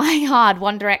be a die-hard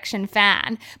One Direction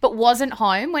fan, but wasn't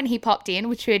home when he popped in,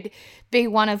 which would be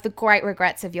one of the great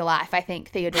regrets of your life, I think,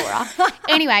 Theodora.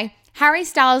 Anyway, Harry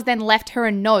Styles then left her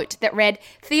a note that read,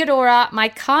 "Theodora, my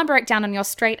car broke down on your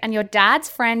street and your dad's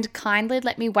friend kindly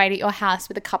let me wait at your house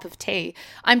with a cup of tea.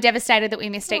 I'm devastated that we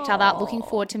missed each other. Looking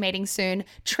forward to meeting soon.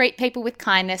 Treat people with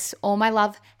kindness. All my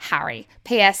love, Harry.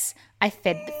 P.S. I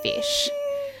fed the fish."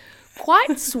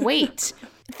 Quite sweet.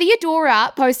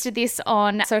 Theodora posted this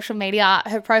on social media.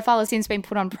 Her profile has since been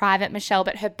put on private, Michelle,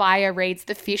 but her bio reads,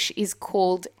 "The fish is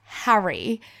called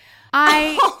Harry."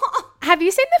 Have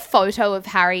you seen the photo of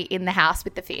Harry in the house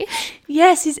with the fish?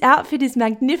 Yes, his outfit is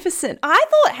magnificent. I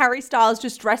thought Harry Styles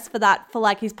just dressed for that for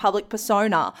like his public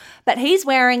persona, but he's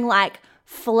wearing like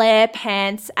flare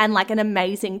pants and like an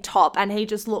amazing top, and he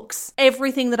just looks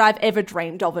everything that I've ever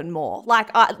dreamed of and more.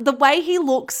 Like the way he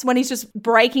looks when he's just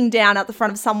breaking down at the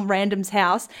front of some random's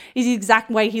house is the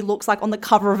exact way he looks like on the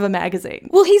cover of a magazine.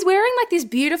 Well, he's wearing like this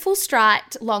beautiful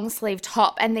striped long sleeve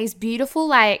top and these beautiful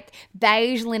like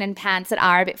beige linen pants that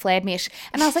are a bit flared-mish.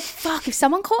 And I was like, fuck, if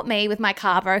someone caught me with my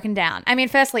car broken down. I mean,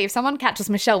 firstly, if someone catches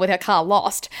Michelle with her car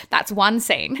lost, that's one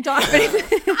scene. But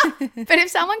if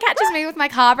someone catches me with my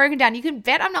car broken down, you can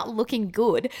bet I'm not looking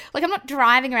good. Like, I'm not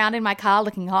driving around in my car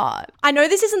looking hot. I know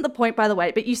this isn't the point, by the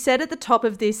way, but you said at the top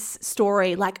of this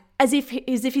story, like, as if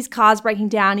his car's breaking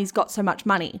down, he's got so much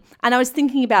money. And I was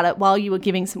thinking about it while you were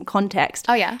giving some context.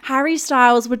 Oh, yeah? Harry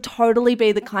Styles would totally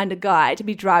be the kind of guy to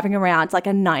be driving around like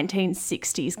a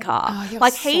 1960s car. Oh,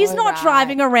 like, he's so not right.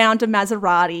 driving around a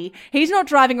Maserati. He's not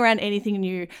driving around anything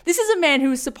new. This is a man who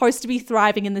was supposed to be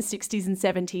thriving in the 60s and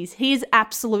 70s. He is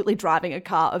absolutely driving a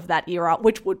car of that era,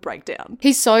 which would break down.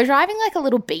 He's so driving like a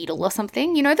little Beetle or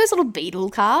something. You know those little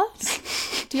Beetle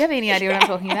cars? Do you have any idea what I'm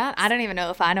talking about? I don't even know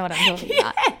if I know what I'm talking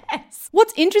about. Yes.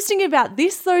 What's interesting about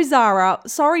this though, Zara,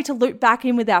 sorry to loop back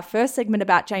in with our first segment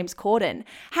about James Corden.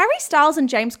 Harry Styles and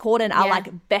James Corden are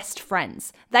like best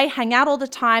friends. They hang out all the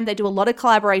time. They do a lot of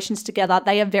collaborations together.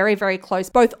 They are very, very close,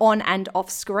 both on and off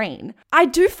screen. I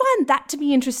do find that to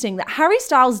be interesting, that Harry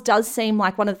Styles does seem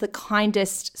like one of the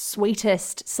kindest,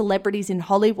 sweetest celebrities in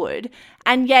Hollywood,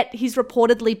 and yet he's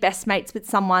reportedly best mates with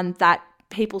someone that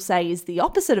people say is the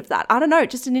opposite of that. I don't know,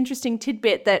 just an interesting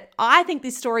tidbit that I think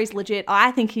this story is legit. I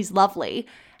think he's lovely.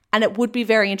 And it would be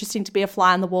very interesting to be a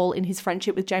fly on the wall in his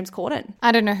friendship with James Corden.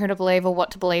 I don't know who to believe or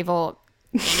what to believe or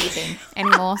anything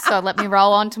anymore. So let me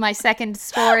roll on to my second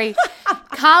story.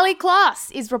 Karlie Kloss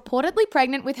is reportedly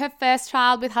pregnant with her first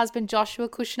child with husband Joshua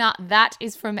Kushner. That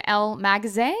is from Elle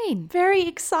magazine. Very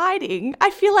exciting.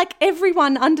 I feel like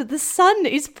everyone under the sun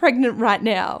is pregnant right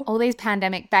now. All these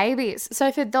pandemic babies.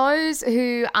 So for those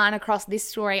who aren't across this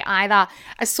story either,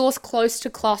 a source close to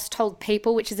Kloss told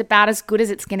People, which is about as good as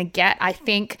it's going to get, I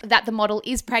think, that the model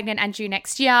is pregnant and due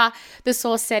next year. The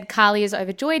source said Karlie is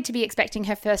overjoyed to be expecting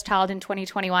her first child in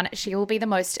 2021. She will be the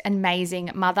most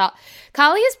amazing mother.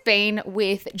 Karlie has been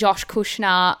with Josh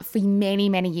Kushner for many,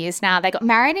 many years now. They got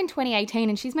married in 2018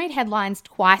 and she's made headlines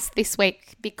twice this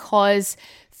week because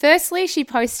firstly, she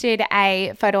posted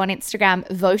a photo on Instagram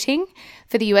voting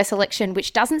for the US election,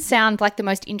 which doesn't sound like the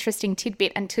most interesting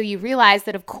tidbit until you realize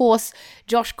that, of course,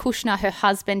 Josh Kushner, her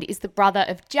husband, is the brother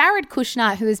of Jared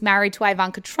Kushner, who is married to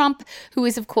Ivanka Trump, who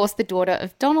is, of course, the daughter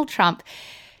of Donald Trump.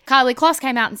 Karlie Kloss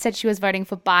came out and said she was voting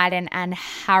for Biden and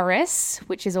Harris,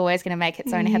 which is always going to make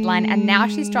its own headline. And now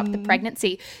she's dropped the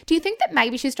pregnancy. Do you think that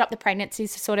maybe she's dropped the pregnancy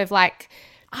to sort of like,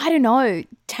 I don't know,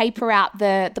 taper out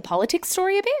the politics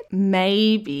story a bit?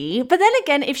 Maybe. But then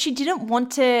again, if she didn't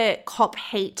want to cop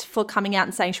hate for coming out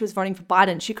and saying she was voting for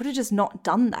Biden, she could have just not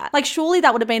done that. Like, surely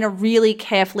that would have been a really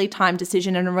carefully timed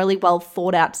decision and a really well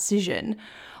thought out decision.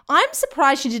 I'm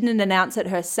surprised she didn't announce it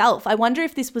herself. I wonder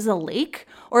if this was a leak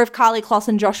or if Karlie Kloss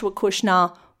and Joshua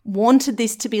Kushner wanted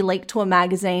this to be leaked to a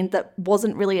magazine that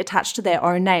wasn't really attached to their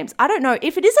own names. I don't know.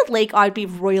 If it is a leak, I'd be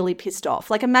really pissed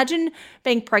off. Like, imagine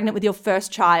being pregnant with your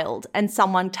first child and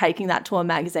someone taking that to a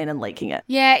magazine and leaking it.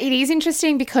 Yeah, it is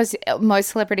interesting because most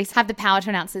celebrities have the power to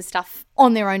announce this stuff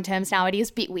on their own terms now. It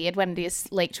is a bit weird when it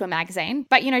is leaked to a magazine.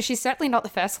 But, she's certainly not the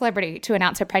first celebrity to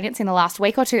announce her pregnancy in the last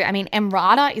week or two. I mean,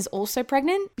 Emrata is also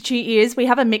pregnant. She is. We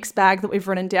have a mixed bag that we've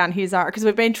written down here, Zara, because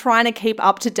we've been trying to keep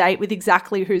up to date with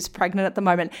exactly who's pregnant at the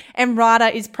moment.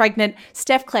 Emrata is pregnant.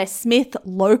 Steph Claire Smith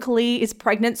locally is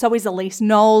pregnant. So is Elise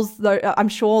Knowles, though I'm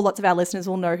sure lots of our listeners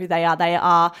will know who they are. They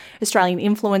are Australian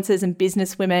influencers and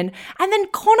businesswomen. And then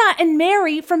Connor and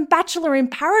Mary from Bachelor in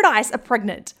Paradise are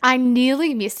pregnant. I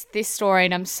nearly missed this story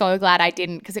and I'm so glad I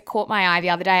didn't because it caught my eye the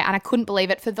other day and I couldn't believe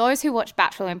it. For those who watched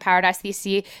Bachelor in Paradise this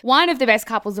year, one of the best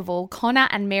couples of all, Connor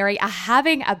and Mary, are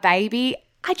having a baby.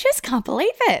 I just can't believe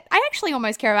it. I actually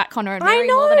almost care about Connor and Mary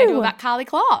more than I do about Carly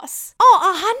Kloss.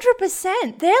 Oh,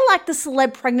 100%. They're like the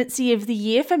celeb pregnancy of the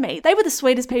year for me. They were the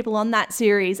sweetest people on that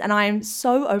series and I am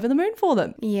so over the moon for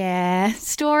them. Yeah.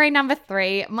 Story number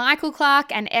 3. Michael Clark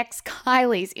and ex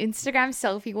Kylie's Instagram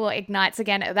selfie war ignites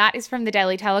again. That is from the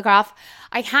Daily Telegraph.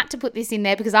 I had to put this in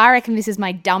there because I reckon this is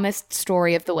my dumbest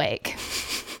story of the week.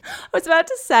 I was about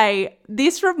to say,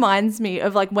 this reminds me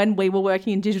of like when we were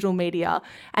working in digital media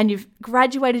and you've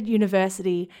graduated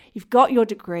university, you've got your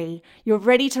degree, you're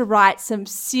ready to write some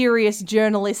serious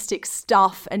journalistic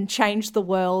stuff and change the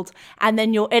world. And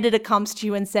then your editor comes to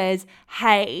you and says,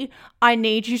 hey, I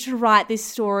need you to write this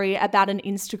story about an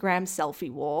Instagram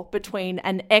selfie war between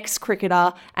an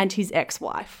ex-cricketer and his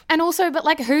ex-wife. And also, but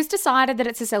like who's decided that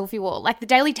it's a selfie war? Like the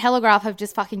Daily Telegraph have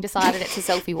just fucking decided it's a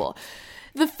selfie war.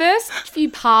 The first few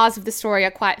parts of the story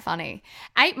are quite funny.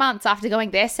 8 months after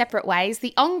going their separate ways,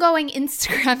 the ongoing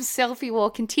Instagram selfie war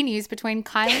continues between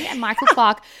Kylie and Michael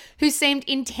Clark, who seemed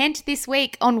intent this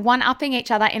week on one-upping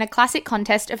each other in a classic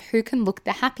contest of who can look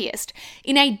the happiest.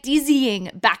 In a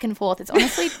dizzying back and forth, it's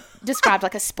honestly described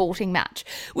like a sporting match,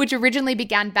 which originally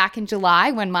began back in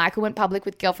July when Michael went public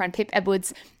with girlfriend Pip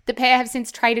Edwards. The pair have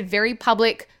since traded very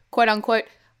public, quote-unquote,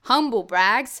 humble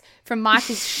brags from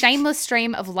Michael's shameless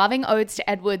stream of loving odes to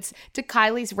Edwards to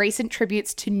Kylie's recent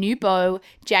tributes to new beau,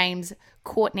 James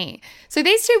Courtney. So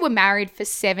these two were married for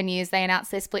 7 years. They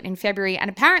announced their split in February and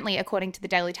apparently, according to the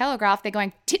Daily Telegraph, they're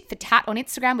going tit for tat on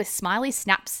Instagram with smiley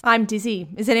snaps. I'm dizzy.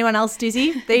 Is anyone else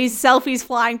dizzy? These selfies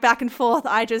flying back and forth,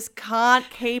 I just can't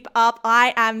keep up.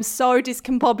 I am so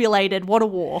discombobulated. What a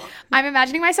war. I'm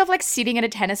imagining myself like sitting at a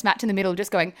tennis match in the middle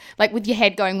just going like with your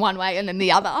head going one way and then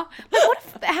the other.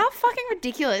 Like, how fucking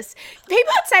ridiculous.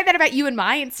 People would say that about you and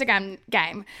my Instagram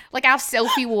game, like our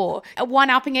selfie war,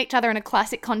 one-upping each other in a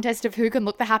classic contest of who can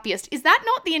look the happiest. Is that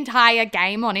not the entire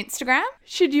game on Instagram?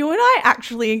 Should you and I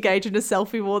actually engage in a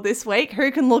selfie war this week?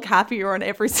 Who can look happier on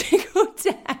every single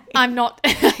day? I'm not,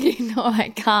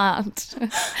 I can't.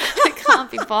 I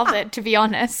can't be bothered, to be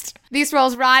honest. This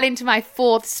rolls right into my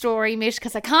 4th story, Mish,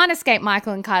 because I can't escape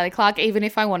Michael and Kylie Clark even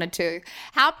if I wanted to.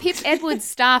 How Pip Edwards'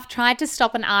 staff tried to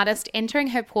stop an artist entering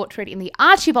her portrait in the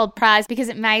Archibald Prize because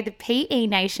it made the PE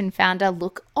Nation founder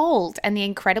look old, and the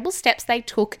incredible steps they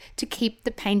took to keep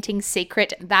the painting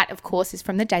secret. That, of course, is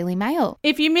from the Daily Mail.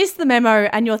 If you missed the memo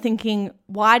and you're thinking,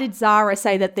 why did Zara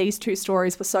say that these two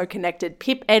stories were so connected?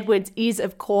 Pip Edwards is,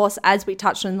 of course, as we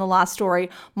touched on in the last story,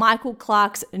 Michael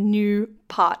Clark's new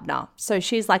partner. So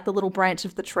she's like the little branch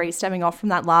of the tree stemming off from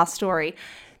that last story.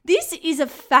 This is a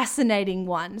fascinating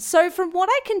one. So from what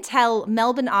I can tell,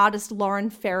 Melbourne artist Lauren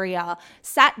Ferrier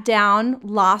sat down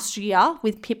last year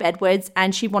with Pip Edwards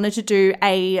and she wanted to do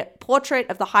a portrait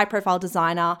of the high-profile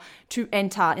designer to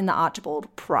enter in the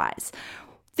Archibald Prize.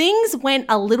 Things went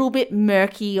a little bit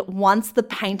murky once the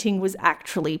painting was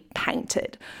actually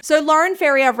painted. So Lauren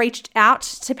Ferrier reached out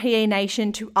to PE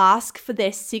Nation to ask for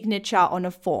their signature on a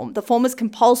form. The form was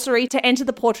compulsory to enter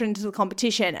the portrait into the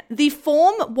competition. The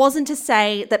form wasn't to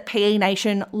say that PE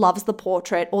Nation loves the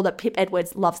portrait or that Pip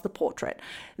Edwards loves the portrait.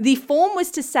 The form was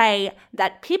to say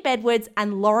that Pip Edwards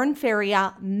and Lauren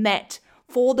Ferrier met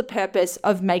for the purpose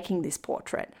of making this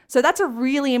portrait. So that's a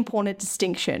really important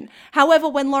distinction. However,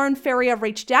 when Lauren Ferrier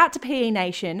reached out to PE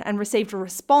Nation and received a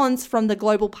response from the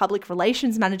Global Public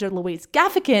Relations Manager, Louise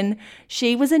Gaffigan,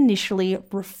 she was initially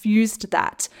refused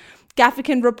that.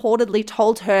 Gaffigan reportedly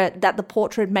told her that the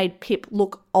portrait made Pip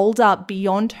look older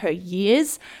beyond her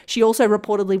years. She also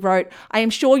reportedly wrote, "I am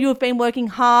sure you have been working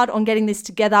hard on getting this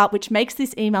together, which makes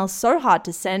this email so hard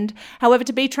to send. However,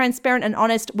 to be transparent and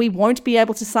honest, we won't be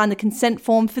able to sign the consent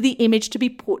form for the image to be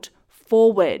put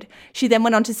forward. She then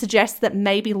went on to suggest that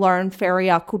maybe Lauren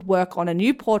Ferrier could work on a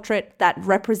new portrait that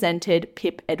represented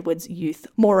Pip Edwards' youth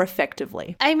more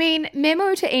effectively. I mean,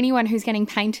 memo to anyone who's getting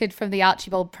painted from the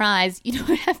Archibald Prize, you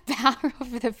don't have power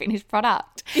over the finished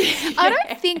product. I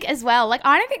don't think as well,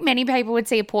 I don't think many people would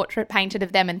see a portrait painted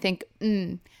of them and think,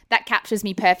 that captures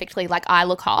me perfectly, I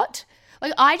look hot.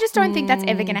 I just don't think that's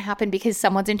ever going to happen because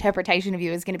someone's interpretation of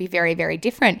you is going to be very, very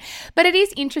different. But it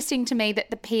is interesting to me that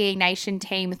the PE Nation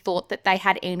team thought that they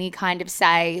had any kind of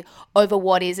say over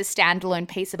what is a standalone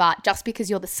piece of art. Just because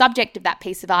you're the subject of that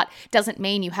piece of art doesn't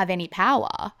mean you have any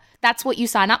power. That's what you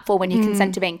sign up for when you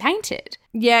consent to being painted.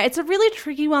 Yeah, it's a really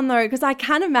tricky one though, because I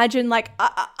can imagine,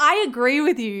 I agree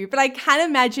with you, but I can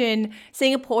imagine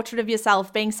seeing a portrait of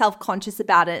yourself, being self-conscious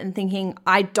about it and thinking,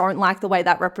 I don't like the way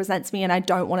that represents me and I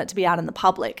don't want it to be out in the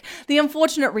public. The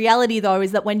unfortunate reality though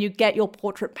is that when you get your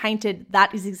portrait painted,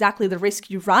 that is exactly the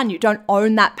risk you run. You don't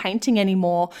own that painting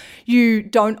anymore. You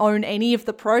don't own any of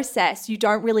the process. You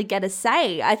don't really get a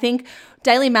say. I think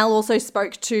Daily Mail also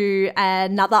spoke to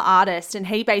another artist and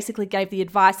he basically gave the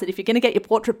advice that if you're going to get your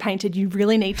portrait painted, you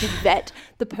really need to vet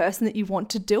the person that you want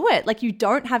to do it. You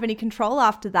don't have any control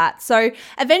after that. So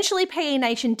eventually PE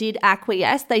Nation did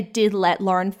acquiesce. They did let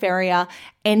Lauren Ferrier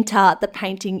enter the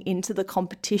painting into the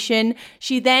competition.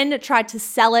 She then tried to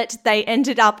sell it. They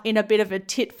ended up in a bit of a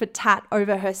tit for tat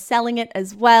over her selling it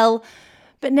as well.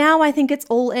 But now I think it's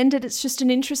all ended. It's just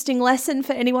an interesting lesson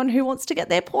for anyone who wants to get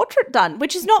their portrait done,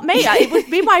 which is not me. It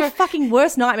would be my fucking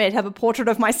worst nightmare to have a portrait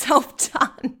of myself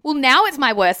done. Well, now it's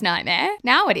my worst nightmare.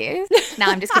 Now it is. No,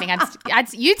 I'm just kidding.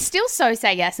 You'd still so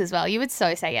say yes as well. You would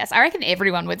so say yes. I reckon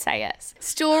everyone would say yes.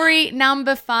 Story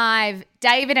number 5.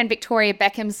 David and Victoria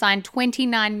Beckham signed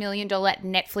 $29 million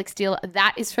Netflix deal.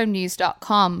 That is from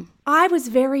news.com. I was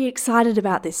very excited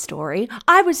about this story.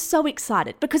 I was so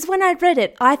excited because when I read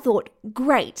it, I thought,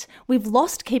 great, we've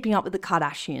lost Keeping Up with the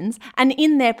Kardashians, and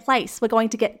in their place, we're going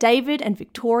to get David and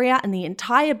Victoria and the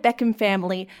entire Beckham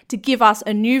family to give us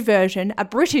a new version, a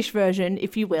British version,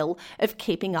 if you will, of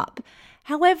Keeping Up.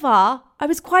 However, I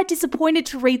was quite disappointed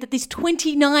to read that this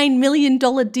 $29 million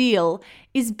deal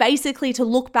is basically to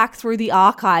look back through the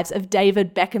archives of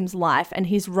David Beckham's life and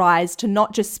his rise to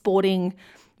not just sporting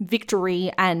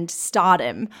victory and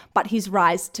stardom, but his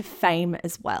rise to fame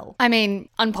as well. I mean,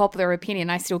 unpopular opinion,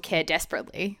 I still care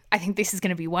desperately. I think this is going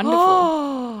to be wonderful.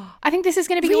 I think this is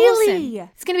going to be really?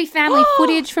 Awesome. It's going to be family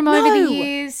footage from over the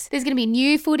years. There's going to be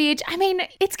new footage. I mean,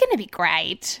 it's going to be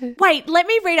great. Wait, let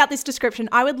me read out this description.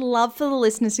 I would love for the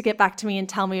listeners to get back to me and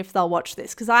tell me if they'll watch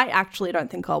this, because I actually don't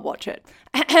think I'll watch it.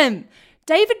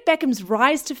 David Beckham's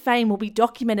rise to fame will be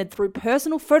documented through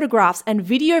personal photographs and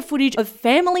video footage of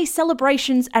family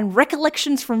celebrations and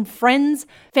recollections from friends,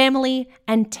 family,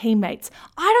 and teammates.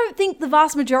 I don't think the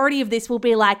vast majority of this will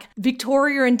be like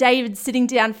Victoria and David sitting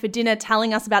down for dinner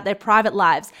telling us about their private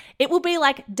lives. It will be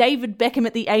like David Beckham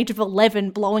at the age of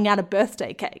 11 blowing out a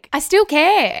birthday cake. I still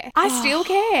care. I still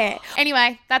care.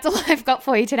 Anyway, that's all I've got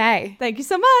for you today. Thank you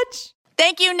so much.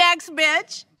 Thank you, next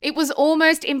bitch. It was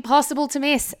almost impossible to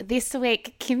miss. This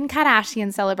week, Kim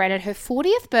Kardashian celebrated her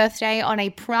 40th birthday on a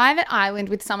private island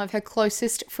with some of her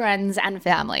closest friends and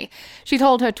family. She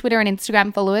told her Twitter and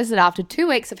Instagram followers that after 2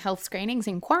 weeks of health screenings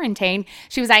in quarantine,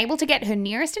 she was able to get her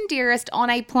nearest and dearest on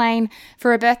a plane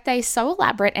for a birthday so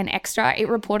elaborate and extra, it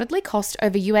reportedly cost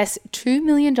over US $2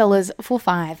 million for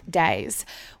 5 days.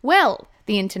 Well,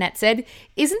 the internet said,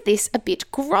 isn't this a bit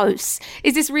gross?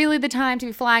 Is this really the time to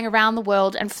be flying around the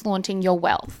world and flaunting your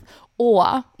wealth?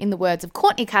 Or, in the words of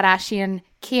Kourtney Kardashian,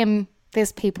 Kim,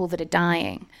 there's people that are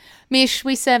dying. Mish,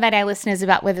 we surveyed our listeners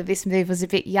about whether this move was a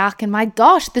bit yuck, and my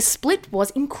gosh, the split was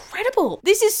incredible.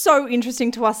 This is so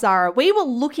interesting to us, Zara. We were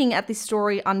looking at this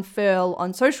story unfurl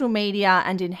on social media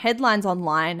and in headlines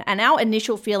online, and our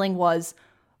initial feeling was,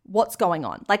 what's going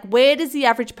on? Where does the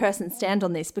average person stand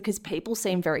on this? Because people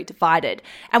seem very divided.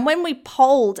 And when we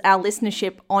polled our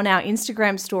listenership on our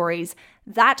Instagram stories,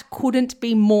 that couldn't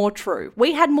be more true.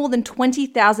 We had more than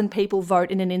 20,000 people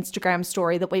vote in an Instagram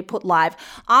story that we put live,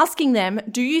 asking them,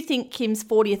 do you think Kim's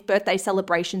 40th birthday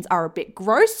celebrations are a bit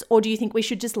gross, or do you think we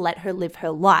should just let her live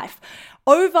her life?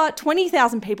 Over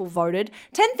 20,000 people voted.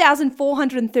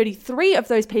 10,433 of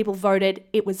those people voted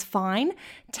it was fine.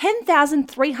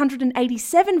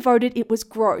 10,387 voted it was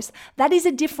gross. That is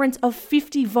a difference of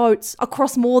 50 votes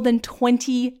across more than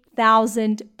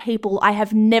 20,000 people. I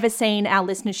have never seen our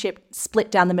listenership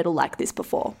split down the middle like this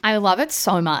before. I love it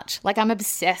so much. I'm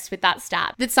obsessed with that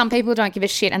stat, that some people don't give a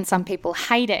shit and some people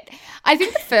hate it. I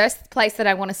think the first place that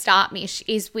I want to start, Mish,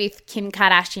 is with Kim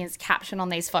Kardashian's caption on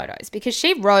these photos, because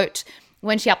she wrote,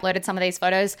 when she uploaded some of these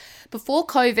photos. Before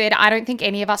COVID, I don't think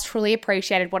any of us truly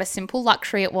appreciated what a simple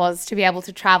luxury it was to be able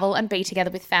to travel and be together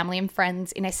with family and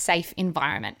friends in a safe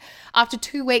environment. After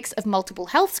 2 weeks of multiple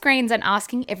health screens and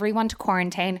asking everyone to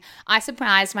quarantine, I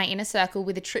surprised my inner circle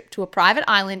with a trip to a private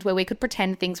island where we could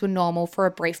pretend things were normal for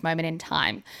a brief moment in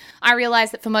time. I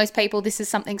realized that for most people, this is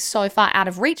something so far out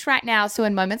of reach right now, so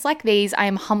in moments like these, I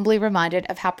am humbly reminded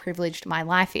of how privileged my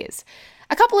life is.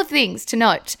 A couple of things to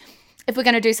note if we're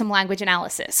going to do some language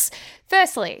analysis.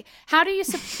 Firstly, how do you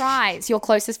surprise your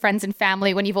closest friends and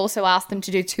family when you've also asked them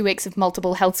to do 2 weeks of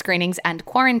multiple health screenings and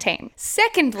quarantine?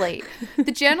 Secondly,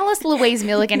 the journalist Louise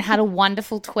Milligan had a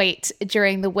wonderful tweet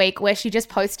during the week where she just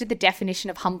posted the definition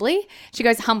of humbly. She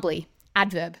goes, humbly,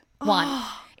 adverb, 1.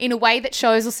 In a way that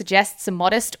shows or suggests a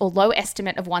modest or low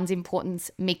estimate of one's importance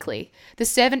meekly. The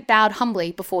servant bowed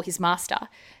humbly before his master.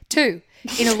 2,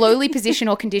 in a lowly position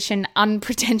or condition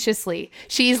unpretentiously.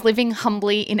 She is living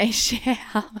humbly in a share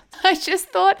house. I just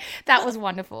thought that was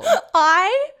wonderful.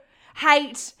 I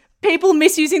hate people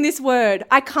misusing this word.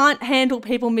 I can't handle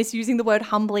people misusing the word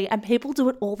humbly, and people do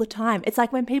it all the time. It's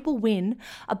like when people win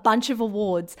a bunch of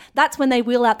awards, that's when they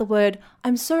wheel out the word,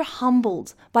 I'm so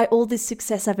humbled by all this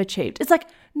success I've achieved. It's like,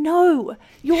 no,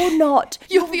 you're not.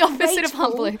 You're the opposite of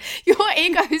humble. Your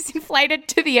ego is inflated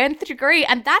to the nth degree,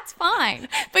 and that's fine.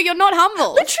 But you're not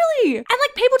humble. Literally. And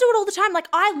like people do it all the time. Like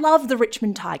I love the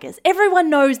Richmond Tigers. Everyone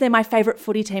knows they're my favourite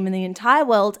footy team in the entire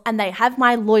world, and they have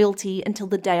my loyalty until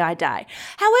the day I die.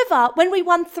 However, when we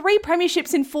won 3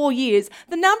 premierships in 4 years,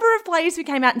 the number of players who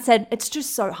came out and said, it's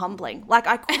just so humbling. Like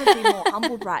I couldn't be more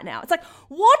humbled right now. It's like,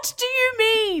 what do you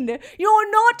mean?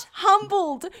 You're not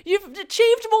humbled. You've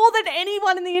achieved more than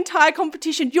anyone in the entire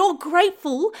competition. You're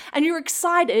grateful and you're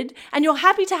excited and you're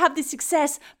happy to have this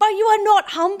success, but you are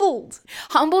not humbled.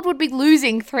 Humbled would be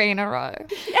losing 3 in a row.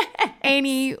 Yes.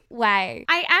 Anyway,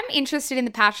 I am interested in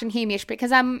the passion here, Mish,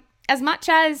 because as much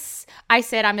as I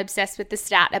said I'm obsessed with the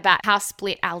stat about how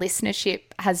split our listenership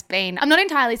has been, I'm not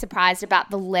entirely surprised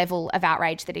about the level of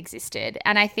outrage that existed.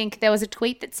 And I think there was a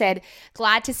tweet that said,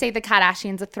 glad to see the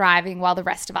Kardashians are thriving while the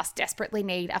rest of us desperately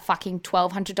need a fucking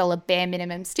 $1,200 bare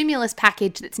minimum stimulus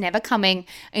package that's never coming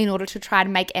in order to try to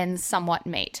make ends somewhat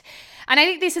meet. And I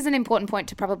think this is an important point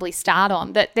to probably start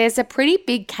on, that there's a pretty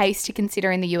big case to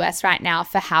consider in the US right now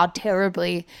for how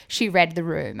terribly she read the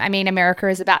room. I mean, America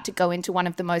is about to go into one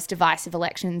of the most divisive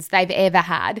elections they've ever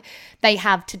had. They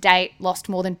have to date lost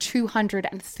more than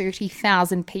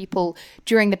 230,000 people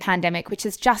during the pandemic, which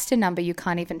is just a number you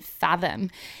can't even fathom.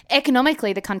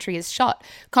 Economically, the country is shot.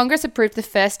 Congress approved the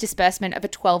first disbursement of a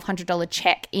 $1,200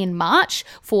 check in March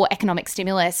for economic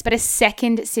stimulus, but a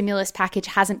second stimulus package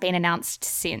hasn't been announced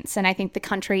since. And I think the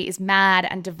country is mad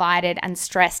and divided and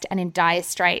stressed and in dire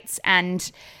straits.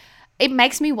 And it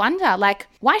makes me wonder, like,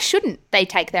 why shouldn't they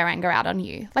take their anger out on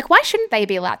you? Like, why shouldn't they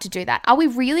be allowed to do that? Are we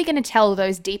really going to tell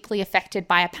those deeply affected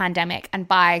by a pandemic and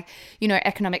by,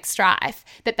 economic strife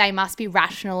that they must be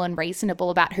rational and reasonable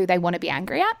about who they want to be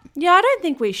angry at? Yeah, I don't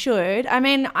think we should. I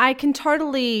mean, I can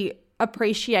totally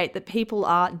appreciate that people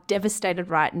are devastated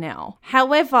right now.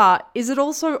 However, is it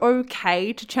also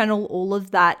okay to channel all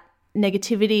of that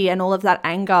negativity and all of that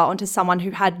anger onto someone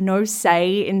who had no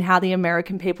say in how the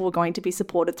American people were going to be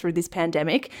supported through this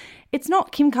pandemic? It's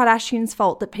not Kim Kardashian's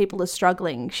fault that people are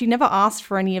struggling. She never asked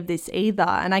for any of this either,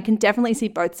 and I can definitely see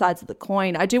both sides of the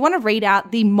coin. I do want to read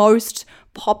out the most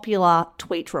popular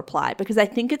tweet reply because I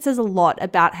think it says a lot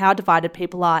about how divided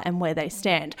people are and where they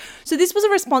stand. So this was a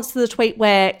response to the tweet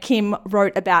where Kim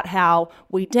wrote about how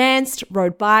we danced,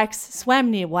 rode bikes, swam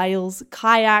near whales,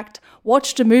 kayaked,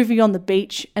 watched a movie on the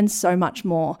beach, and so much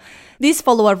more. This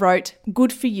follower wrote,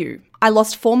 "Good for you. I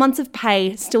lost 4 months of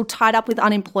pay, still tied up with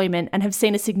unemployment, and have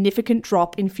seen a significant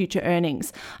drop in future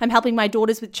earnings. I'm helping my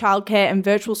daughters with childcare and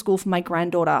virtual school for my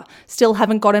granddaughter. Still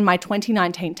haven't gotten my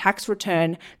 2019 tax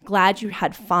return. Glad you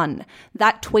had fun."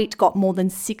 That tweet got more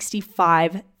than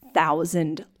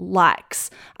 65,000 likes.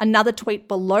 Another tweet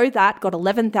below that got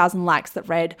 11,000 likes that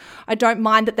read, "I don't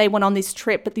mind that they went on this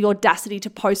trip, but the audacity to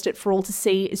post it for all to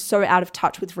see is so out of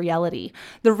touch with reality.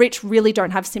 The rich really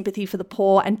don't have sympathy for the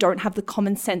poor and don't have the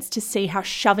common sense to see how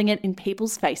shoving it in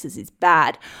people's faces is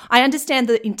bad." I understand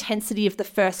the intensity of the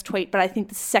first tweet, but I think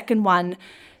the second one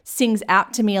sings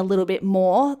out to me a little bit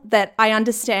more, that I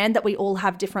understand that we all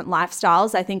have different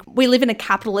lifestyles. I think we live in a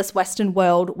capitalist Western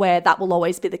world where that will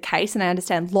always be the case, and I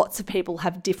understand lots of people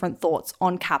have different thoughts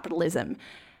on capitalism.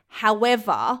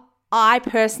 However, I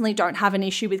personally don't have an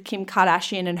issue with Kim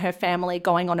Kardashian and her family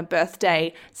going on a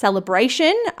birthday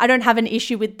celebration. I don't have an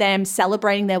issue with them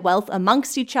celebrating their wealth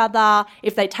amongst each other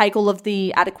if they take all of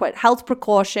the adequate health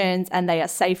precautions and they are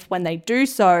safe when they do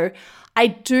so. I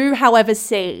do, however,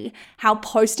 see how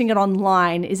posting it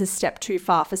online is a step too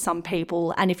far for some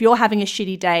people. And if you're having a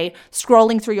shitty day,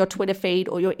 scrolling through your Twitter feed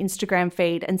or your Instagram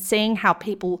feed and seeing how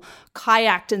people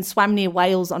kayaked and swam near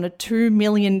whales on a $2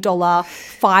 million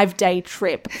 5-day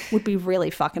trip would be really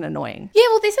fucking annoying. Yeah,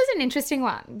 well, this is an interesting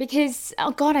one because,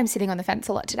 oh God, I'm sitting on the fence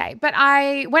a lot today. But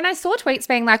when I saw tweets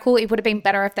being like, well, it would have been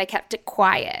better if they kept it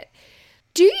quiet.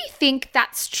 Do you think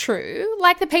that's true?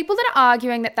 Like the people that are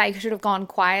arguing that they should have gone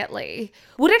quietly,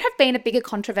 would it have been a bigger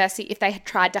controversy if they had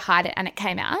tried to hide it and it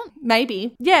came out?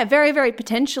 Maybe. Yeah, very, very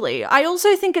potentially. I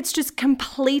also think it's just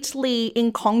completely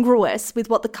incongruous with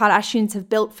what the Kardashians have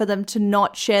built for them to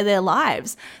not share their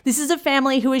lives. This is a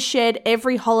family who has shared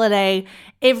every holiday,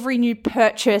 every new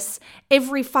purchase,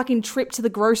 every fucking trip to the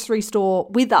grocery store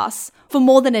with us for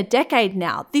more than a decade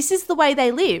now. This is the way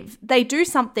they live. They do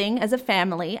something as a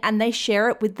family and they share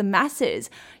it with the masses.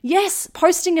 Yes,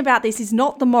 posting about this is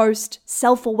not the most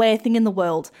self-aware thing in the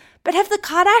world, but have the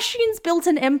Kardashians built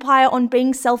an empire on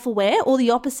being self-aware or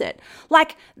the opposite?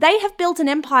 Like, they have built an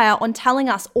empire on telling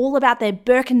us all about their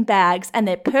Birkin bags and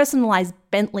their personalized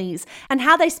Bentleys and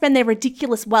how they spend their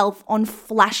ridiculous wealth on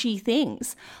flashy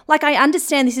things. Like, I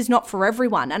understand this is not for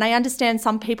everyone, and I understand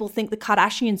some people think the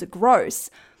Kardashians are gross.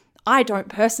 I don't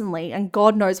personally, and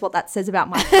God knows what that says about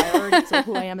my priorities or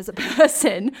who I am as a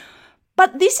person.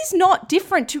 But this is not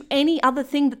different to any other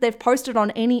thing that they've posted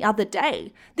on any other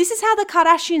day. This is how the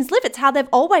Kardashians live. It's how they've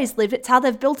always lived. It's how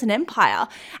they've built an empire.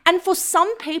 And for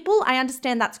some people, I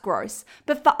understand that's gross.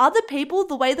 But for other people,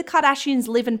 the way the Kardashians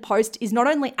live and post is not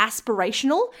only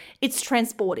aspirational, it's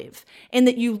transportive. In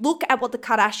that you look at what the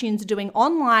Kardashians are doing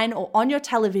online or on your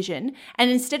television,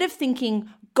 and instead of thinking,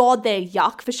 God, they're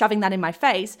yuck for shoving that in my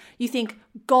face, you think,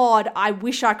 God, I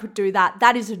wish I could do that.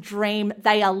 That is a dream.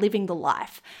 They are living the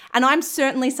life. And I'm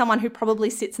certainly someone who probably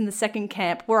sits in the second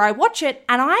camp where I watch it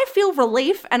and I feel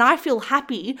relief and I feel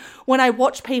happy when I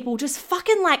watch people just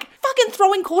fucking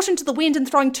throwing caution to the wind and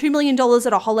throwing $2 million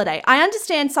at a holiday. I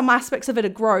understand some aspects of it are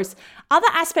gross. Other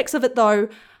aspects of it, though,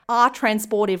 are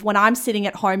transportive when I'm sitting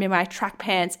at home in my track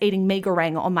pants eating mee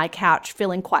goreng on my couch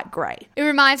feeling quite grey. It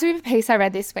reminds me of a piece I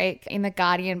read this week in The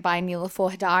Guardian by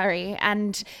Niloufar Hadari,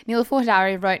 and Niloufar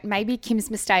Hadari wrote, maybe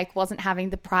Kim's mistake wasn't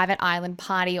having the private island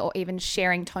party or even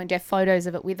sharing tone-deaf photos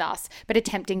of it with us, but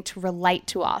attempting to relate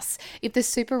to us. If the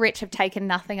super rich have taken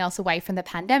nothing else away from the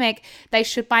pandemic, they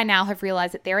should by now have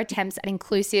realised that their attempts at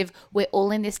inclusive, we're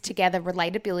all in this together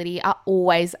relatability are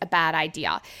always a bad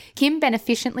idea. Kim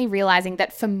beneficiently realising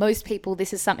that for most people,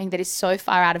 this is something that is so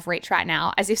far out of reach right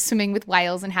now, as if swimming with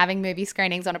whales and having movie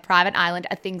screenings on a private island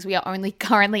are things we are only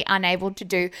currently unable to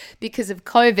do because of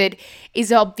COVID,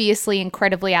 is obviously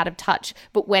incredibly out of touch.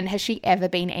 But when has she ever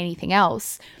been anything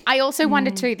else? I also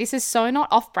wonder too, this is so not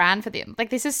off-brand for them.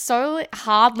 Like, this is so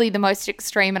hardly the most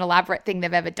extreme and elaborate thing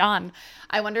they've ever done.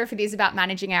 I wonder if it is about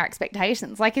managing our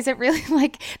expectations. Like, is it really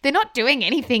like they're not doing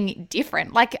anything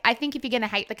different? Like, I think if you're going to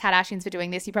hate the Kardashians for doing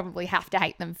this, you probably have to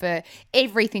hate them for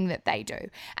everything that they do.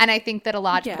 And I think that a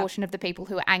large portion of the people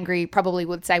who are angry probably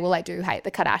would say, well, I do hate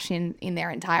the Kardashians in their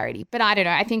entirety. But I don't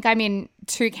know. I think I'm in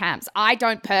two camps. I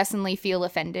don't personally feel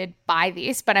offended by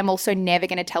this, but I'm also never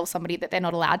going to tell somebody that they're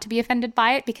not allowed to be offended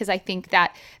by it, because I think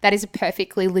that that is a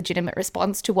perfectly legitimate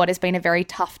response to what has been a very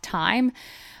tough time.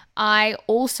 I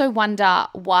also wonder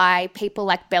why people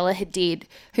like Bella Hadid,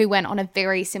 who went on a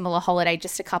very similar holiday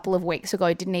just a couple of weeks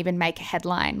ago, didn't even make a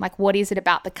headline. Like, what is it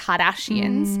about the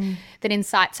Kardashians that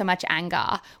incites so much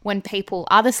anger when people,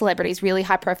 other celebrities, really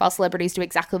high-profile celebrities, do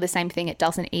exactly the same thing? It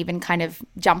doesn't even kind of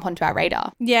jump onto our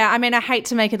radar. Yeah, I mean, I hate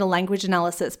to make it a language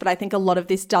analysis, but I think a lot of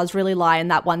this does really lie in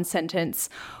that one sentence.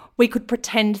 We could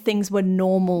pretend things were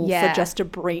normal for just a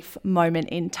brief moment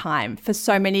in time. For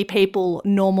so many people,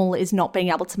 normal is not being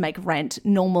able to make rent.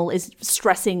 Normal is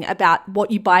stressing about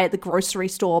what you buy at the grocery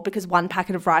store because one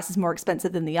packet of rice is more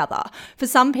expensive than the other. For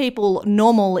some people,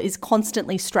 normal is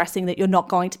constantly stressing that you're not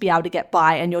going to be able to get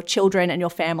by and your children and your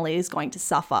family is going to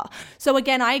suffer. So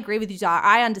again, I agree with you, Zara.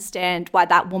 I understand why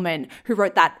that woman who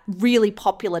wrote that really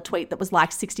popular tweet that was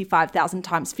liked 65,000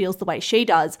 times feels the way she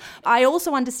does. I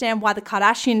also understand why the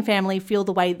Kardashian family feel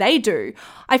the way they do.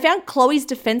 I found Khloe's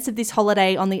defense of this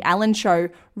holiday on the Ellen show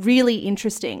really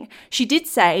interesting. She did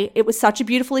say it was such a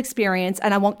beautiful experience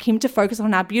and I want Kim to focus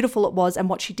on how beautiful it was and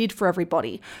what she did for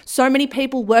everybody. So many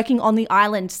people working on the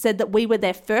island said that we were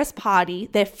their first party,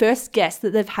 their first guest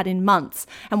that they've had in months,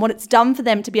 and what it's done for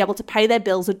them to be able to pay their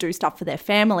bills or do stuff for their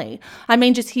family. I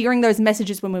mean, just hearing those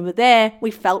messages when we were there,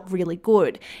 we felt really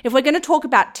good. If we're going to talk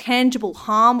about tangible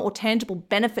harm or tangible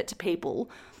benefit to people,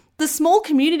 the small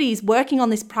communities working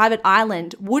on this private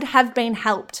island would have been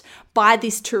helped by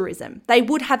this tourism. They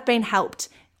would have been helped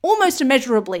almost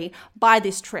immeasurably by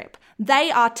this trip.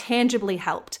 they are tangibly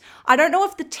helped. I don't know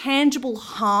if the tangible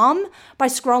harm by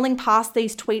scrolling past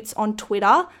these tweets on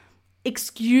Twitter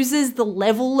excuses the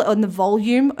level and the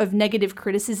volume of negative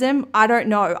criticism. I don't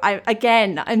know.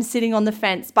 I'm sitting on the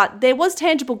fence, but there was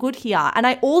tangible good here. And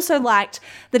I also liked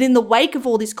that in the wake of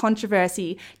all this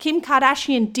controversy, Kim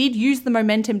Kardashian did use the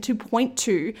momentum to point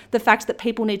to the fact that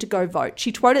people need to go vote.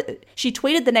 She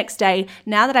tweeted the next day,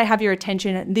 "Now that I have your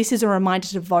attention, this is a reminder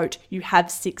to vote. You have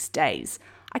 6 days."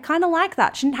 I kind of like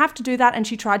that. She didn't have to do that, and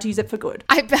she tried to use it for good.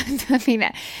 I mean,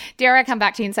 dare I come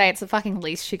back to you and say it's the fucking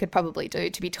least she could probably do,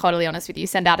 to be totally honest with you,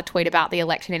 send out a tweet about the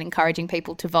election and encouraging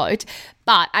people to vote.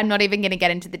 But I'm not even going to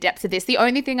get into the depths of this. The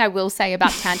only thing I will say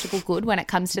about tangible good when it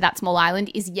comes to that small island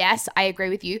is, yes, I agree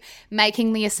with you,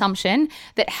 making the assumption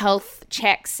that health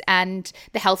checks and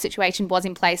the health situation was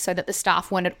in place so that the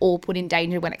staff weren't at all put in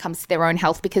danger when it comes to their own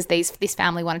health because this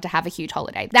family wanted to have a huge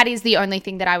holiday. That is the only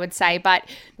thing that I would say. But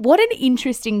what an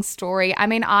interesting story. I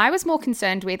mean, I was more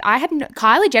concerned with,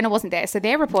 Kylie Jenner wasn't there, so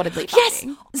they're reportedly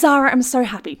fighting. Yes! Zara, I'm so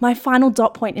happy. My final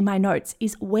dot point in my notes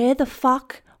is, where the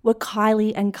fuck were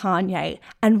Kylie and Kanye,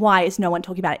 and why is no one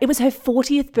talking about it? It was her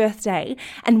 40th birthday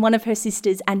and one of her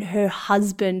sisters and her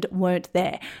husband weren't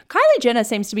there. Kylie Jenner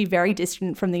seems to be very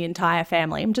distant from the entire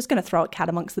family. I'm just going to throw a cat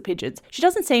amongst the pigeons. She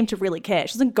doesn't seem to really care.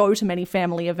 She doesn't go to many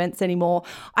family events anymore.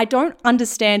 I don't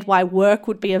understand why work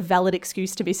would be a valid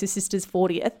excuse to miss her sister's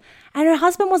 40th. And her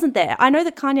husband wasn't there. I know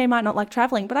that Kanye might not like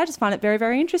traveling, but I just find it very,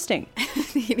 very interesting.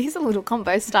 It is a little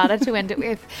combo starter to end it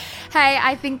with. Hey,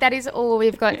 I think that is all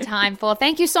we've got time for.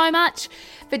 Thank you so much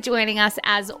for joining us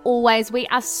as always. We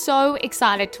are so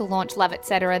excited to launch Love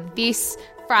Etc. this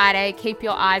Friday. Keep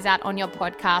your eyes out on your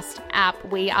podcast app.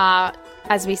 We are,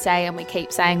 as we say and we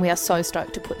keep saying, we are so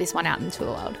stoked to put this one out into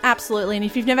the world. Absolutely. And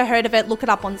if you've never heard of it, look it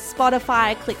up on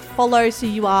Spotify, click follow so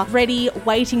you are ready,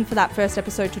 waiting for that first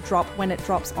episode to drop when it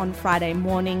drops on Friday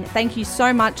morning. Thank you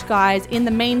so much, guys. In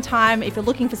the meantime, if you're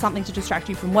looking for something to distract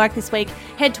you from work this week,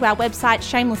 head to our website,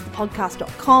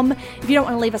 shamelessthepodcast.com. If you don't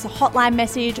want to leave us a hotline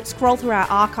message, scroll through our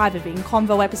archive of In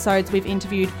Convo episodes. We've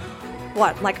interviewed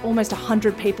almost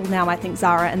 100 people now, I think,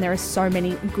 Zara, and there are so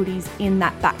many goodies in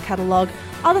that back catalogue.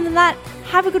 Other than that,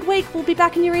 have a good week. We'll be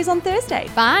back in your ears on Thursday.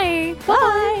 Bye.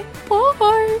 Bye.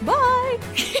 Bye. Bye.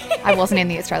 I wasn't in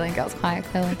the Australian Girls Choir,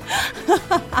 clearly.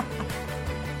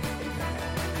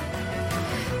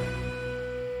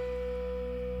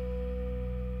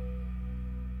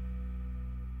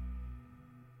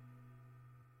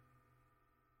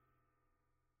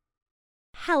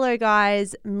 Hello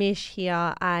guys, Mish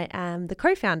here. I am the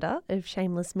co-founder of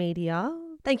Shameless Media.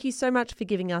 Thank you so much for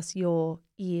giving us your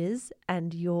ears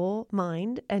and your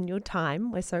mind and your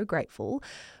time. We're so grateful.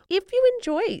 If you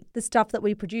enjoy the stuff that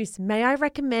we produce, may I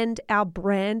recommend our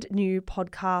brand new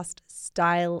podcast,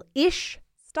 Style-ish.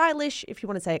 Stylish, if you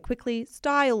want to say it quickly,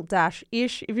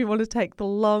 Style-ish, if you want to take the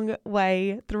long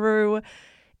way through.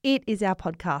 It is our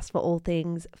podcast for all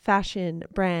things fashion,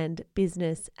 brand,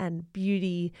 business, and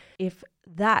beauty. If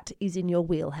that is in your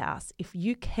wheelhouse, if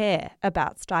you care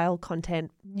about style content,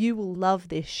 you will love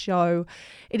this show.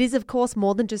 It is, of course,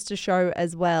 more than just a show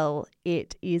as well.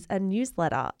 It is a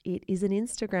newsletter. It is an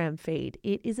Instagram feed.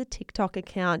 It is a TikTok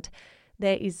account.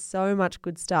 There is so much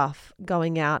good stuff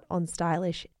going out on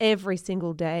Stylish every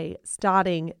single day,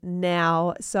 starting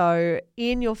now. So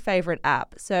in your favorite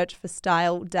app, search for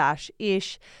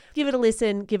Style-ish. Give it a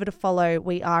listen, give it a follow.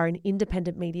 We are an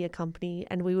independent media company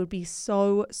and we would be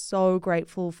so, so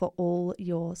grateful for all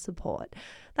your support.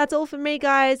 That's all from me,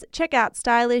 guys. Check out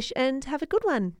Stylish and have a good one.